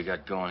see what we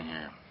got going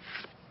here.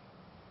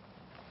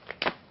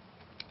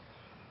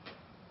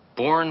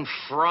 Born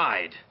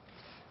Fried.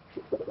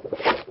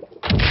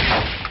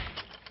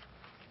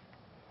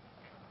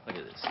 Look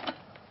at this.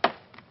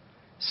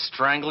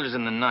 Stranglers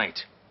in the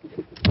Night.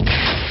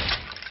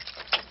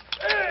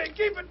 Hey,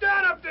 keep it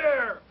down up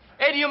there!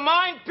 Hey, do you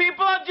mind,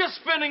 people? I'm just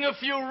spinning a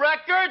few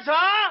records,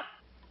 huh?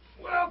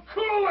 Well,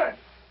 cool it!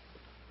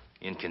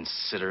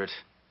 Inconsiderate.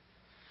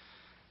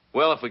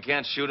 Well, if we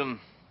can't shoot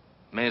him,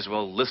 may as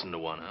well listen to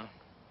one, huh?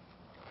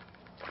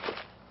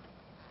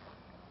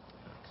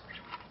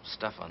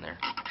 Stuff on there.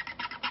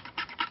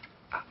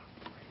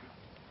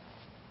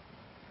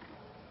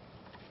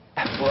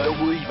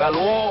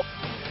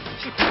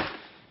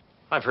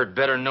 I've heard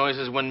better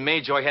noises when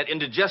Mayjoy had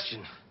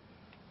indigestion.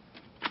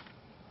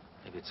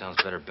 Maybe it sounds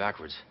better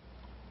backwards.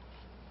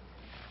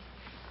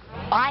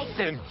 I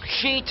think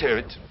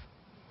cheated.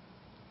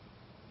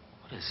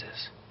 What is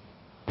this?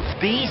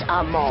 These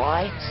are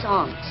my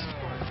songs.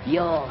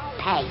 You'll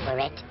pay for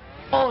it.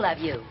 All of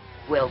you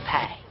will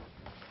pay.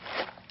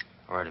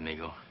 All right,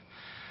 amigo.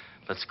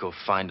 Let's go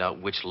find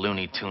out which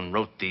Looney Tune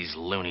wrote these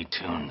Looney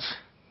Tunes.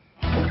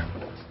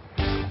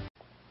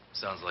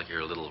 Sounds like you're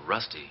a little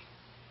rusty.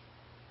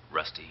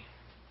 Rusty.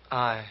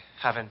 I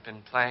haven't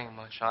been playing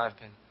much. I've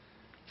been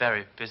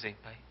very busy,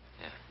 mate.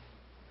 Yeah.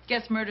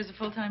 Guess murder's a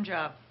full-time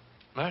job.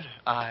 Murder?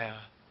 I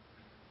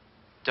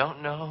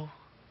don't know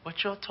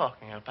what you're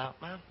talking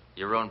about, ma'am.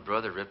 Your own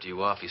brother ripped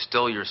you off. He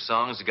stole your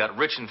songs, he got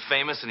rich and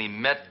famous, and he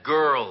met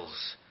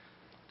girls.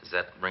 Does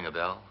that ring a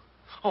bell?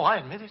 Oh, I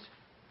admit it.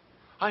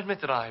 I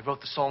admit that I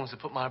wrote the songs that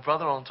put my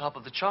brother on top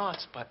of the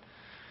charts, but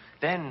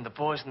then the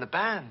boys in the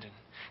band and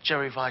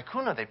Jerry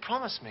Vicuna, they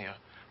promised me a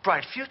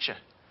bright future.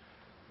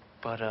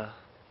 But,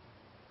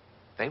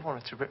 they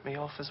wanted to rip me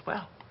off as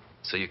well.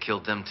 So you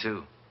killed them,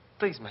 too?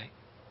 Please, mate,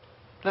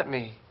 let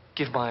me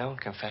give my own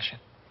confession.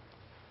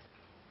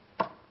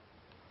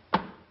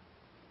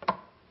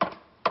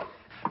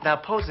 Now,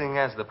 posing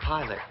as the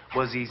pilot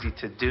was easy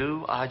to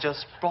do. I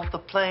just brought the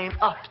plane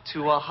up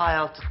to a high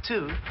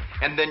altitude.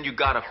 And then you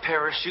got a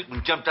parachute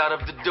and jumped out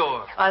of the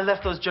door. I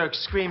left those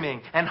jerks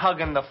screaming and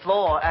hugging the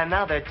floor, and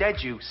now they're dead,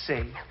 you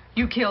see.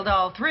 You killed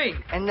all three.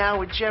 And now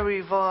with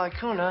Jerry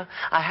Vicuna,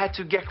 I had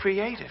to get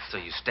creative. So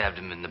you stabbed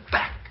him in the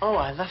back. Oh,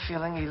 I left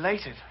feeling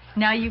elated.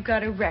 Now you've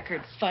got a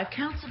record. 5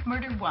 counts of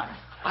murder, 1.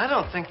 I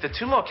don't think the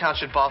 2 more counts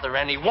should bother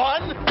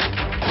anyone.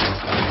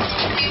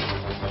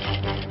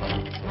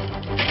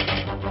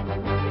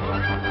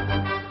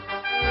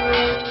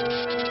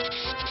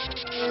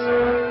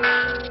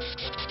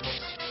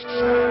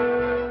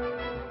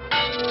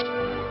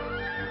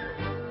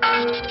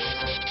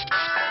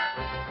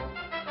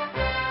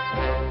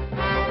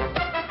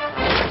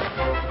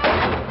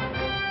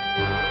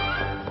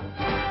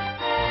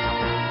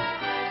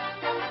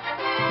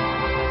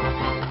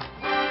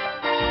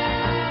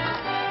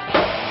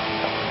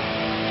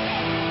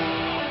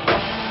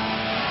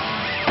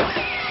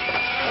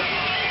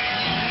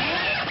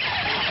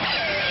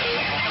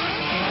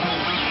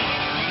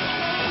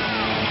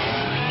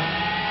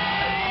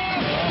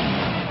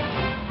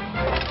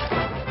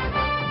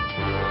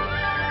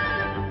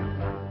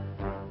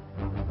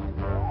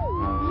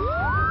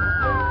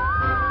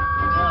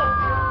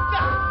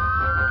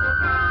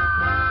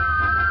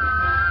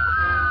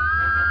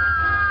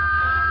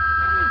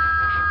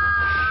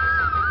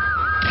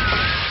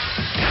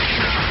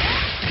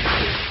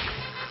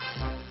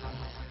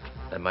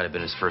 Might have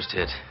been his first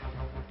hit.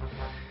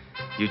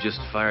 You just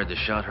fired the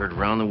shot heard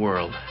around the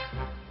world.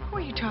 Who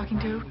are you talking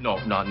to? No,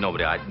 not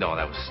nobody. No,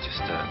 that was just,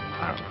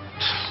 I don't know,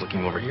 just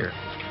looking over here.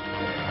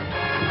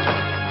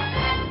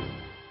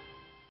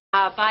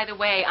 By the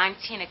way, I'm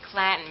Tina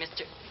Clanton,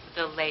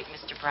 the late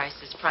Mr.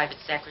 Bryce's private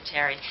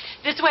secretary.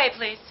 This way,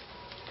 please.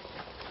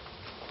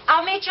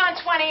 I'll meet you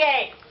on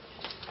 28.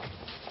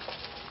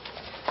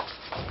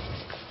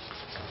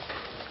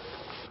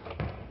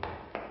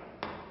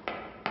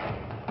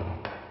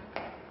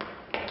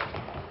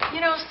 You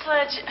know,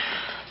 Sledge,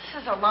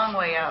 this is a long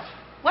way up.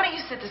 Why don't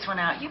you sit this one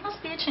out? You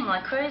must be itching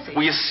like crazy.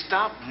 Will you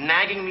stop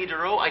nagging me,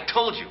 Dero? I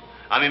told you,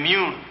 I'm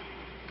immune.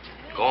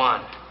 Go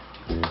on.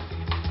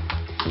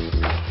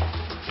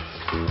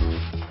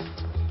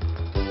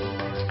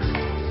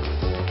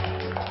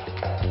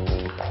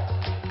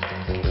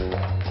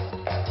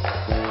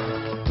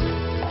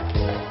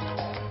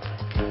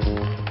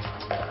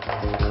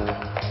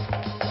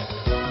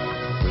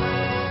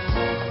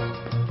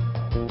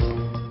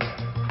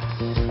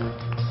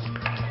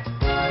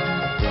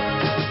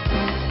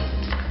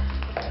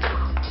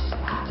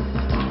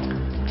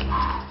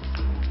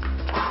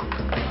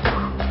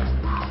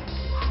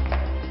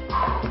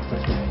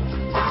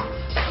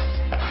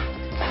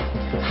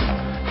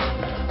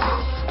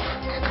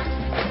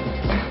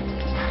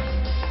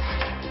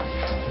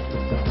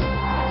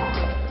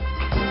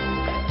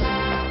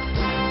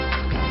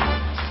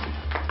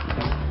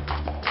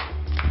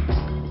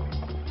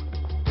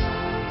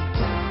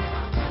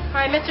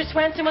 Mr.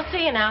 Swenson, we'll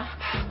see you now.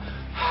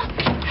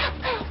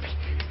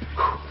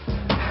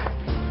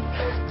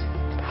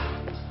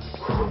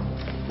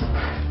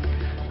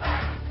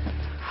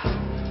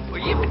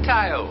 Well,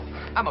 yippee-ki-yo.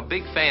 I'm a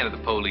big fan of the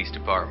police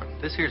department.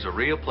 This here's a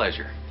real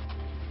pleasure.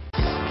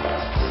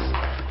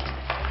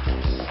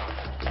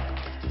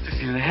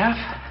 16 and a half,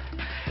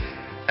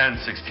 and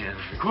 16 and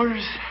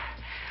 3/4,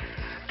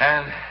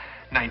 and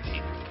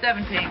 19.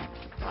 17.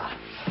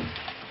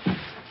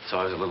 So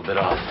I was a little bit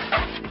off.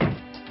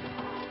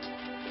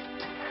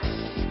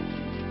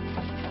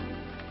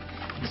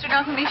 Mr.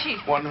 Nakamichi.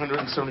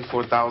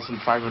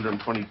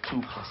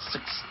 174,522 plus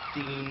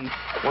 16,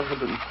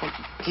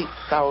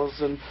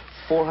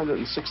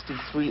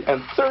 128,463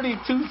 and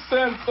 32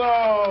 cents.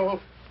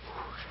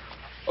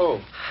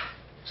 Oh,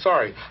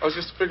 sorry. I was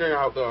just figuring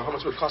out how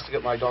much it would cost to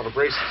get my daughter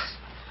braces.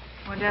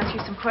 I wanted to ask you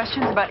some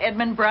questions about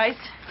Edmund Bryce.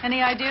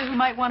 Any idea who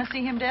might want to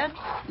see him dead?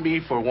 Me,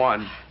 for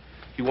one.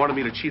 He wanted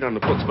me to cheat on the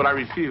books, but I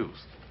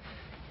refused.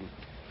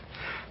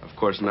 Of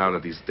course, now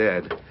that he's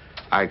dead,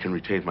 I can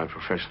retain my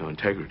professional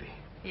integrity.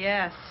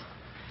 Yes.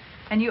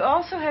 And you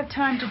also have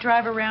time to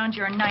drive around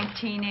your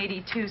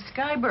 1982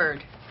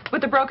 Skybird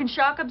with the broken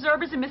shock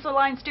absorbers and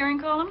misaligned steering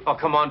column? Oh,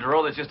 come on,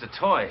 Darrell, it's just a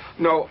toy.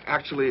 No,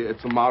 actually,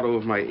 it's a model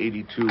of my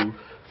 82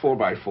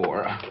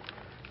 4x4.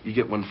 You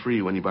get one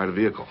free when you buy the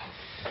vehicle.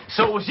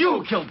 So it was you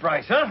who killed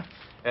Bryce, huh?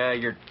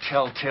 Your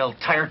telltale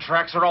tire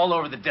tracks are all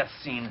over the death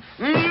scene.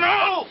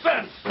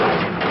 Nonsense!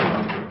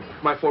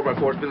 My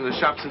 4x4 has been in the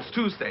shop since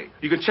Tuesday.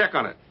 You can check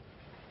on it.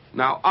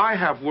 Now, I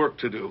have work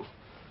to do.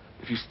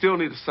 If you still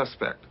need a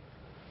suspect,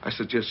 I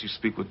suggest you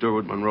speak with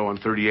Durwood Monroe on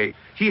 38.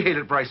 He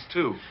hated Bryce,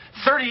 too.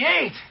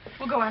 38?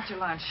 We'll go after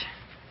lunch.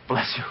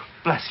 Bless you.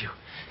 Bless you.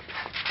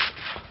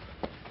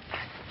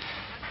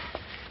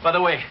 By the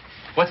way,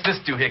 what's this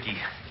doohickey?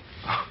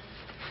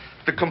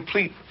 The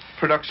complete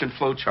production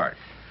flow chart.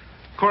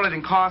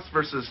 Correlating costs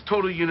versus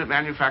total unit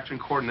manufacturing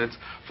coordinates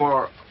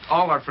for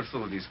all our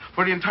facilities,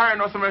 for the entire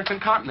North American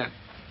continent.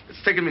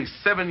 It's taken me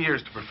 7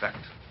 years to perfect.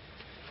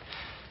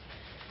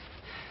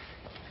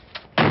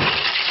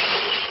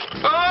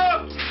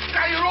 Oh!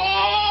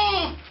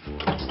 Cairo!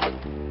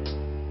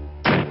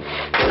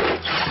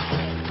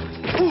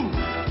 Ooh!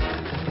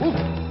 Ooh!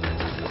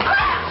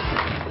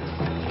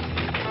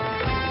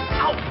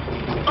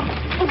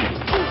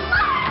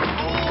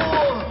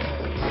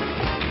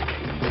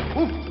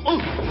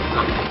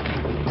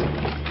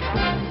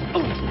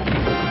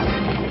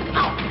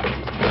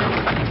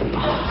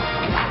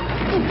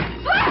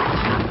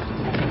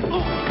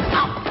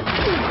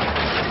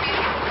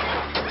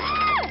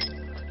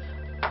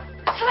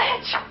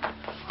 Sledge!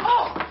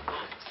 Oh!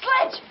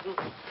 Sledge!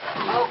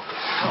 Oh!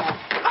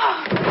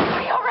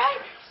 Are you all right?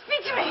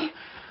 Speak to me.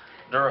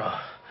 Durrell,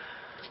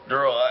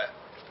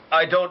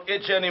 I don't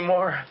itch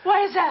anymore.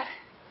 Why is that?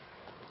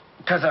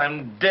 'Cause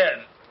I'm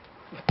dead.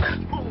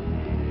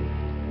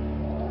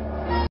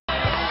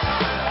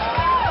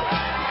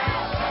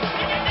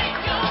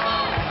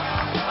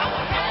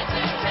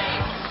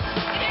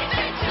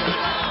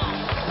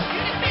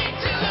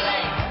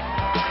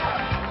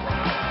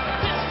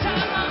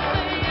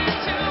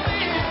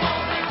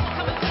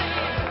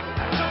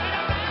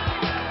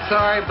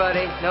 Sorry,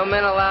 buddy. No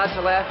men allowed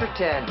till after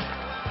 10.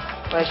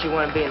 Unless you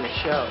want to be in the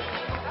show.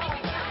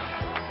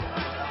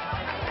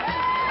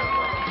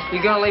 You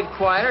gonna leave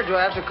quiet, or do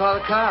I have to call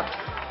the cops?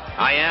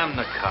 I am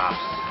the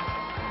cops,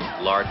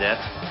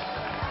 Lardette.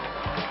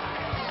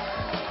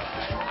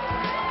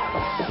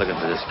 Looking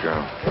for this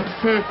girl.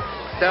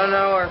 Don't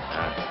know her.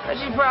 But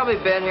she's probably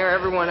been here.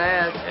 Everyone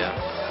has. Yeah.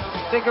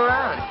 Stick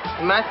around.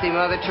 You might see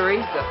Mother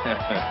Teresa.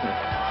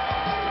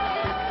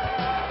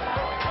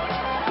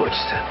 Butch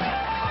sent me.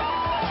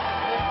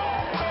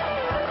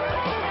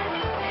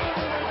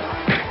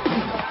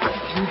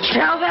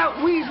 Tell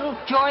that weasel,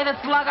 Joy the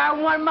Slug, I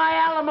won my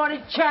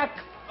alimony check.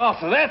 Oh,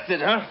 so that's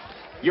it, huh?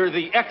 You're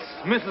the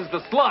ex-Mrs.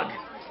 the Slug.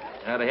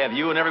 Now to have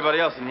you and everybody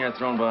else in here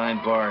thrown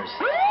behind bars.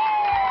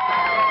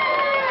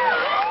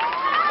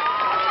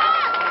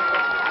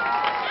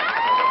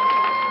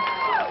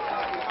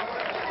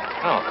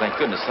 Oh, thank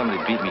goodness somebody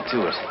beat me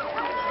to it.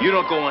 You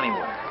don't go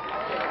anywhere.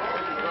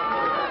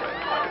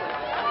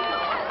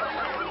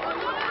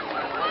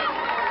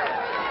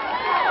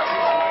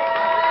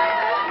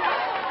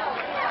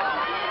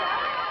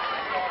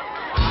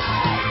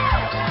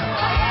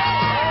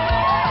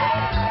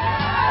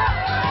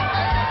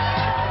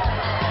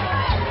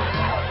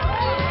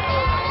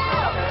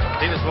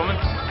 See this woman?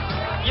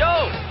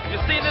 Yo, you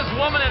seen this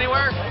woman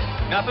anywhere?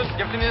 Nothing?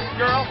 You ever seen this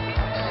girl?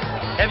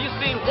 Have you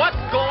seen what's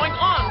going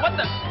on? What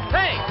the?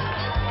 Hey!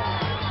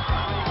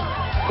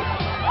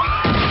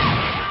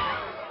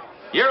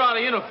 You're out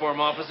of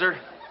uniform, officer.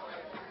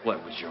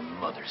 What would your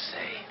mother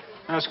say?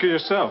 Ask her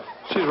yourself.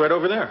 She's right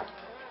over there.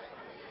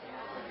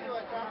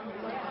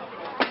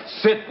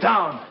 Sit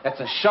down. That's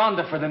a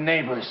shonda for the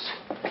neighbors.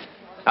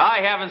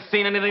 I haven't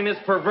seen anything this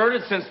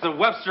perverted since the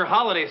Webster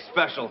holiday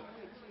special.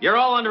 You're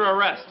all under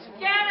arrest.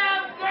 Get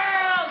him,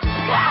 girls!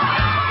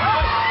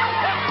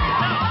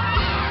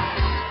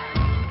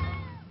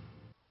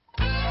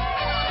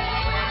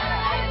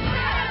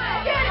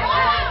 Get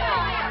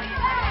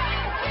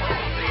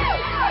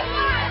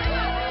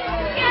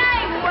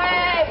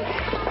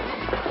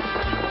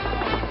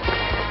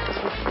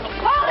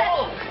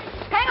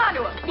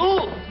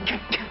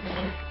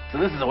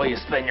this is the way you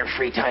spend your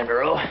free time,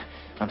 Duro.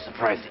 I'm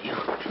surprised at you.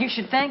 You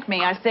should thank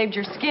me. I saved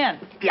your skin.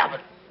 Yeah,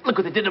 but look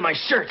what they did to my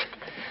shirt.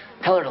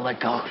 Tell her to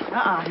let go.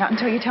 Not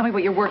until you tell me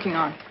what you're working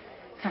on.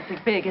 Something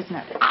big, isn't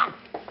it?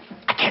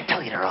 I can't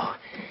tell you, Duro.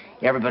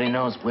 Everybody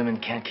knows women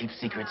can't keep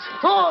secrets.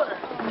 Oh,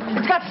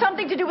 it's got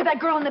something to do with that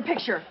girl in the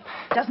picture,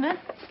 doesn't it?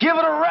 Give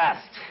it a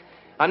rest.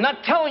 I'm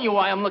not telling you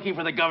why I'm looking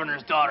for the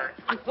governor's daughter.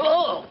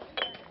 Oh!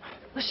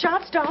 The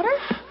shot's daughter?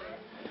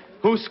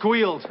 Who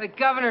squealed? The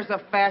governor's a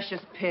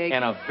fascist pig.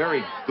 And a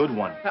very good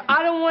one.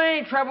 I don't want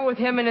any trouble with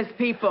him and his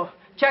people.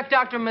 Check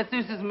Dr.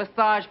 Mathus's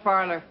massage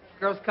parlor.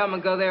 Girls come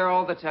and go there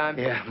all the time.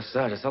 Yeah,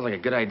 massage. It sounds like a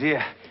good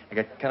idea. I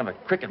got kind of a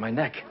crick in my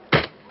neck.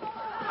 All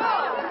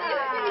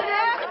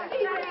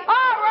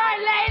right,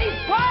 ladies,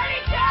 party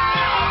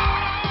time!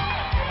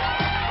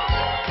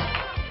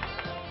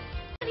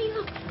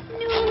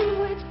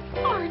 Newlyweds,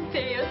 aren't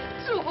they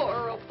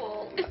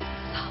adorable? It's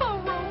so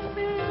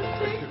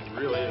romantic. It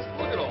really is.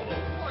 Look at all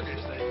those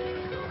luggage things.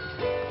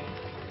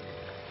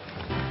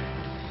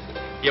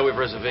 Yeah, we have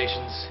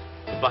reservations.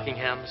 The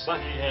Buckinghams.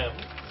 Buckingham.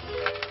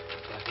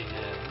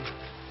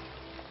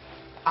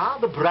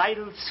 The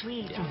bridal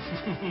suite.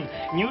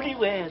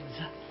 Newlyweds.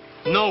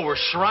 No, we're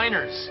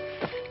Shriners.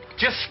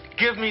 Just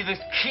give me the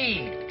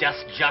key,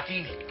 desk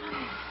jockey.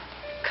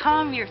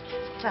 Calm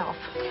yourself,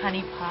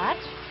 honey pot.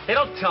 Hey,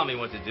 don't tell me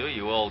what to do,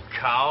 you old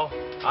cow.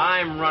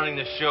 I'm running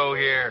the show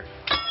here.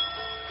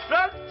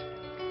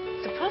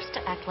 Supposed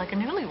to act like a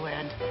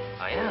newlywed.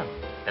 I am.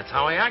 That's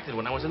how I acted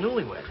when I was a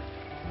newlywed.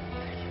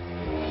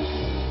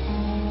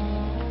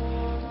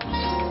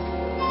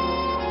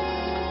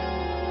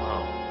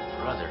 Oh,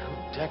 brother,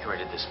 who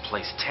decorated this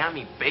place?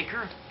 Tammy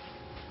Baker?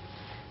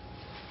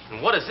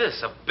 And what is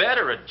this, a bed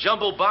or a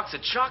jumbo box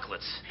of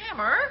chocolates?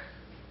 Hammer,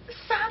 this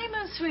is the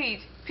honeymoon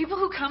suite. People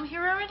who come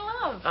here are in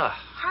love.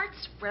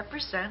 Hearts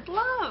represent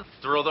love.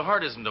 Thoreau, the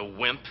heart isn't a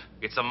wimp.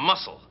 It's a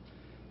muscle.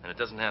 And it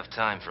doesn't have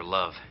time for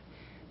love.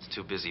 It's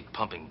too busy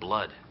pumping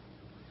blood.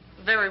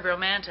 Very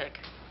romantic.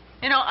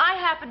 You know, I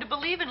happen to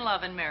believe in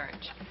love and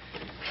marriage.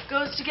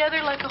 Goes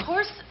together like a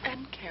horse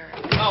and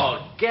carrot.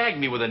 Oh, gag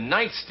me with a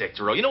nightstick,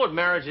 Thoreau. You know what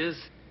marriage is?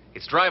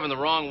 It's driving the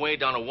wrong way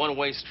down a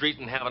one-way street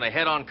and having a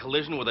head-on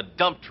collision with a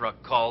dump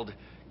truck called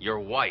your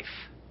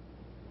wife.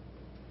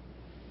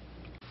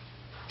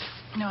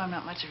 No, I'm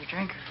not much of a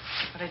drinker,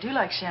 but I do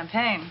like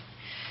champagne,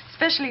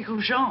 especially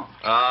Rougon.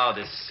 Oh,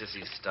 this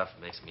sissy stuff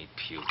makes me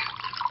puke.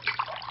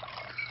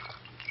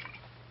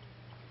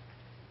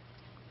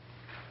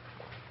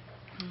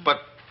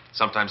 But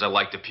sometimes I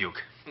like to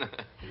puke. So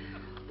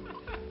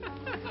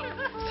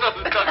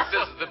the duck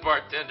says to the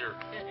bartender,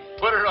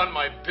 put her on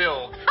my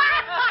bill.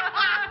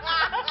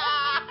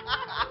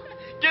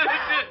 Get it,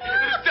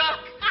 the duck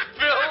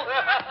bill.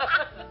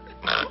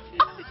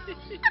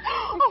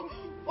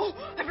 Oh,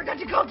 I forgot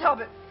to call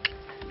Talbot.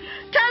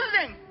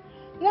 Testing.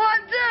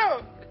 1,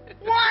 2.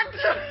 1,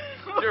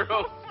 2.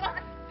 Duro,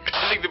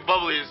 I think the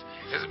bubbly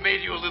has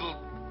made you a little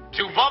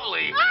too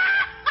bubbly.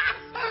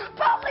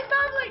 Bubbly,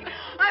 bubbly.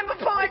 I'm a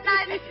poet and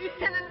I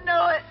didn't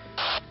know it.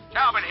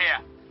 Talbot here.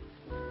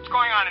 What's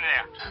going on in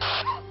there?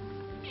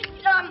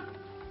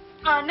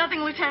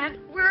 Nothing, Lieutenant.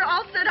 We're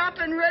all set up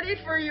and ready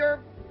for your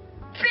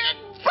big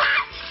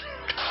bus.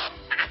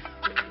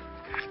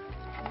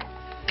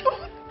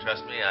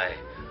 Trust me, I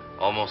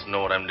almost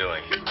know what I'm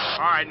doing. All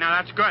right, now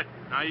that's good.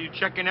 Now you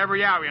check in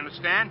every hour, you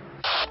understand?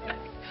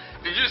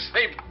 Did you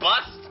say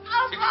bust?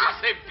 Did you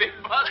say big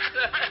bust?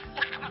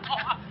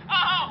 Everybody.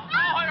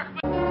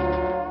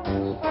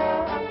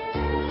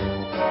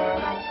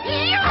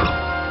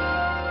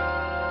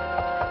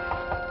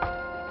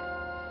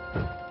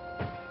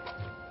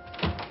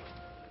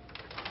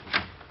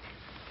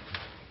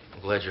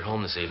 I'm glad you're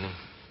home this evening.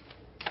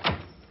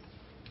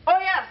 Oh,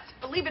 yes.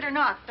 Believe it or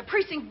not, the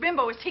precinct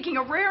bimbo is taking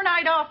a rare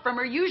night off from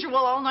her usual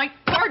all-night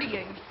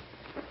partying.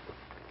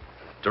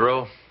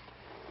 Duro,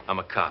 I'm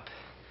a cop,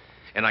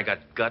 and I got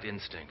gut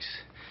instincts.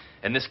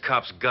 And this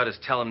cop's gut is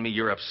telling me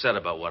you're upset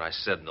about what I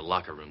said in the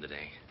locker room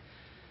today.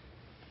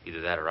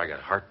 Either that or I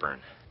got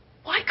heartburn.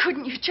 Why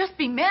couldn't you just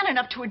be man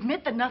enough to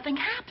admit that nothing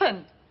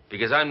happened?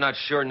 Because I'm not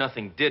sure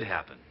nothing did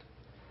happen.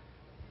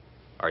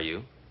 Are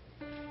you?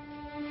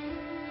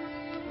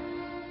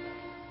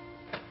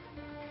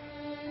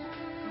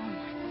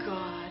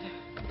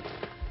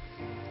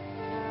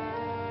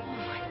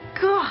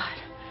 God.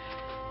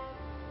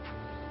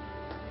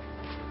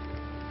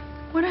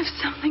 What if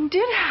something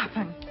did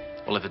happen?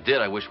 Well, if it did,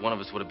 I wish one of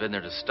us would have been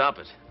there to stop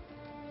it.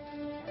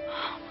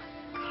 Oh,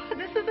 my God,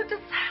 this is a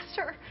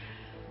disaster.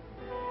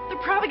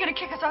 They're probably going to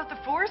kick us out the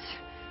force.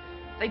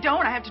 If they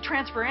don't, I have to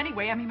transfer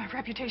anyway. I mean, my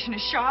reputation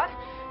is shot.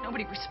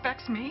 Nobody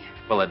respects me.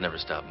 Well, that never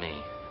stopped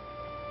me.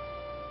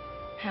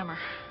 Hammer,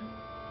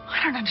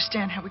 I don't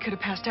understand how we could have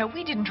passed out.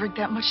 We didn't drink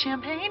that much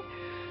champagne.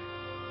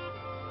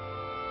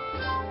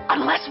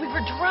 Unless we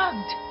were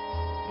drugged.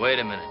 Wait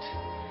a minute.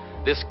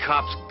 This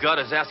cop's gut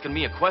is asking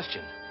me a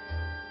question.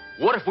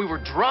 What if we were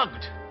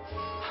drugged?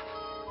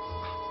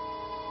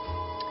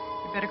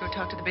 We better go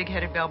talk to the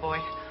big-headed bellboy.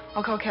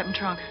 I'll call Captain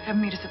Trunk. Have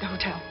him meet us at the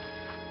hotel.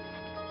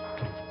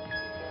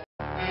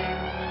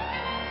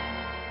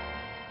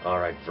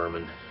 right,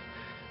 vermin.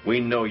 We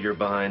know you're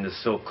behind the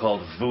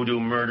so-called voodoo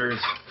murders.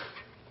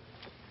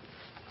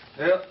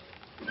 Yep.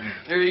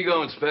 Here you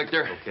go,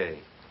 Inspector. Okay.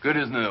 Good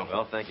as new.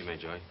 Well, thank you,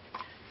 Major.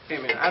 Hey,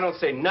 man, I don't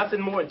say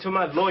nothing more until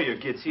my lawyer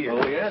gets here.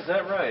 Oh, yeah? Is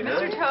that right,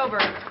 Mr. Tober,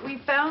 we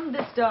found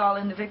this doll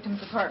in the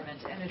victim's apartment,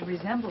 and it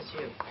resembles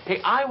you. Hey,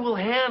 I will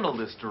handle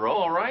this, Duro,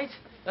 all right?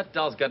 That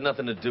doll's got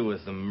nothing to do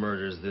with the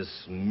murders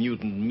this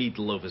mutant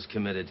meatloaf has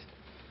committed.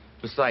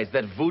 Besides,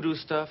 that voodoo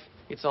stuff,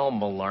 it's all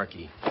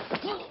malarkey.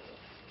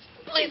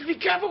 Please be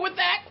careful with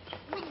that.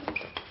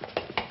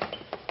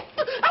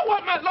 I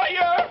want my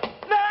lawyer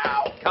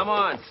now. Come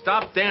on,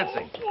 stop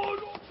dancing.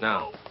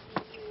 Now,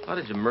 how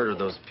did you murder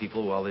those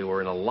people while they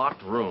were in a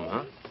locked room,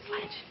 huh?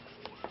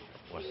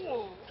 What?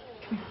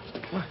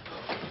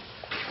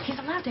 He's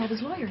allowed to have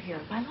his lawyer here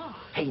by law.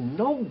 Hey,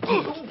 no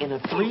geek in a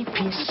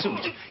three-piece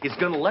suit is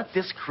gonna let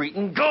this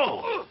cretin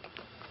go.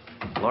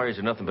 Lawyers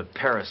are nothing but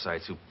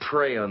parasites who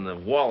prey on the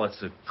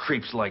wallets of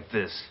creeps like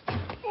this.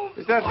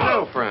 Is that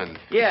so, friend?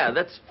 Yeah,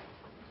 that's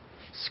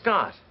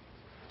Scott.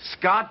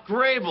 Scott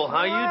Grable,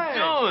 how you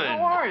doing?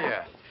 How are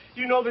you?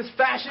 You know this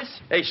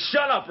fascist? Hey,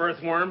 shut up,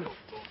 earthworm,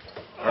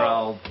 or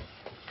I'll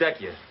deck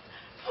you.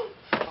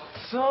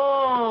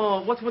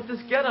 So, what's with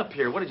this getup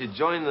here? What, did you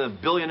join the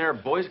Billionaire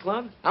Boys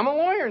Club? I'm a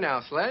lawyer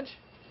now, Sledge.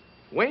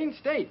 Wayne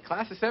State,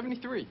 class of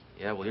 73.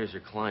 Yeah, well, here's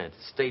your client.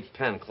 State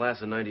Penn,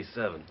 class of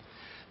 97.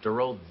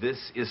 Duro,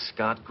 this is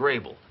Scott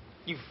Grable.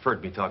 You've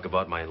heard me talk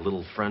about my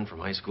little friend from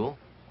high school?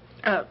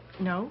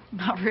 No,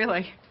 not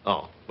really.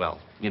 Oh, well,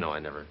 you know I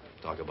never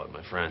talk about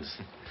my friends.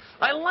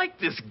 I like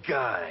this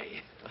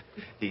guy,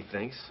 he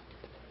thinks.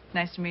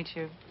 Nice to meet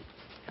you.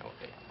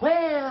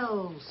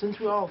 Well, since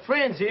we're all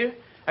friends here,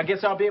 I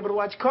guess I'll be able to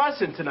watch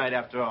Carson tonight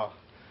after all.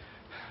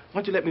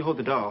 Why don't you let me hold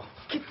the doll?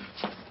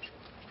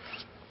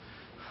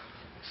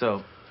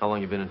 So, how long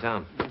you been in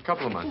town? A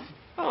couple of months.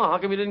 Oh, how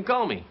come you didn't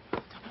call me?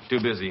 Too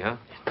busy, huh?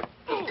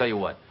 Tell you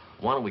what,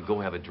 why don't we go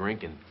have a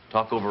drink and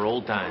talk over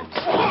old times?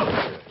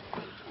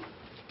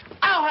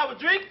 I'll have a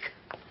drink.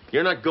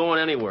 You're not going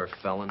anywhere,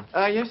 felon.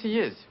 Yes, he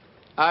is.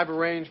 I've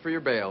arranged for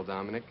your bail,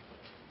 Dominic.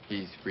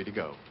 He's free to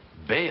go.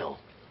 Bail?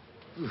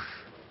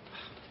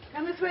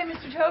 Come this way,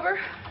 Mr. Tober.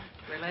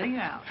 We're letting you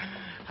out.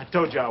 I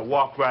told you I'd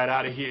walk right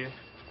out of here,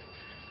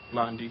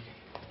 Blondie.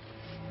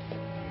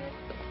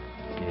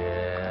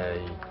 Yeah.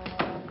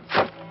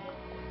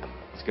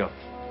 Let's go.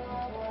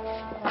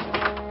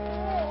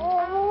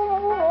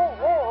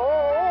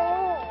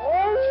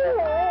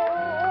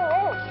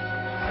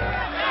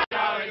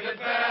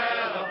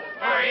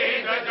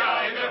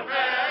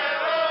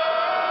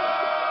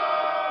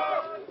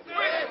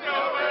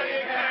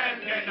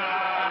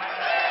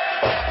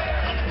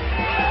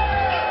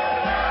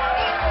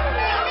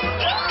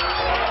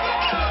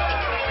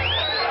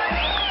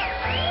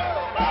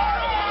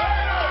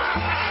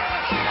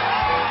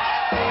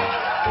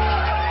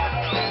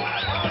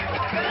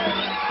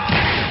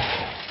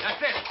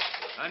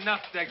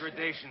 Enough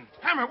degradation.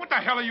 Hammer, what the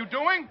hell are you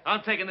doing?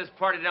 I'm taking this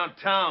party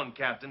downtown,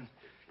 Captain.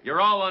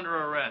 You're all under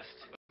arrest.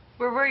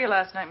 Where were you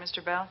last night,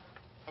 Mr. Bell?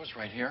 I was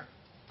right here.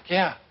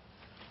 Yeah,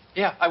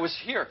 I was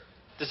here,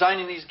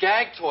 designing these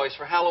gag toys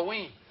for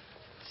Halloween.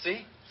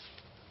 See?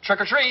 Trick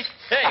or treat.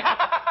 Hey! Hey,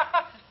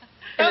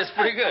 that's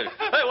pretty good.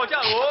 Hey, watch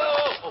out.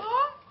 Whoa!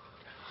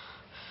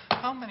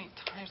 How many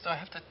times do I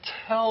have to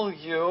tell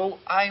you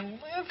I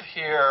live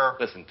here?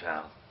 Listen,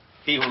 pal.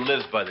 He who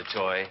lives by the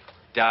toy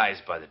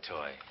dies by the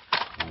toy.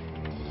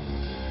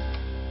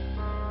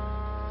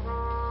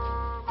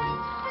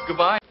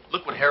 Goodbye.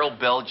 Look what Harold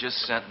Bell just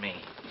sent me.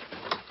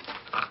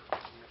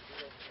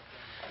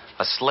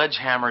 A Sledge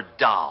Hammer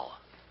doll.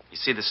 You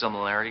see the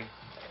similarity?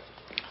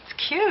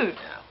 It's cute.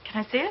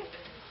 Can I see it?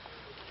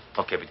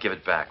 Okay, but give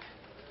it back.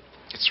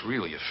 It's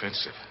really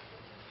offensive.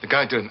 The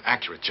guy did an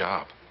accurate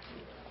job.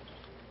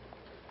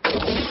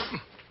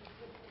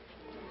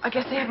 I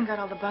guess they haven't got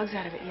all the bugs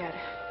out of it yet.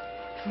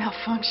 It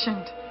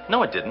malfunctioned.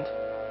 No, it didn't.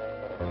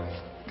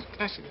 Can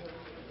I see that?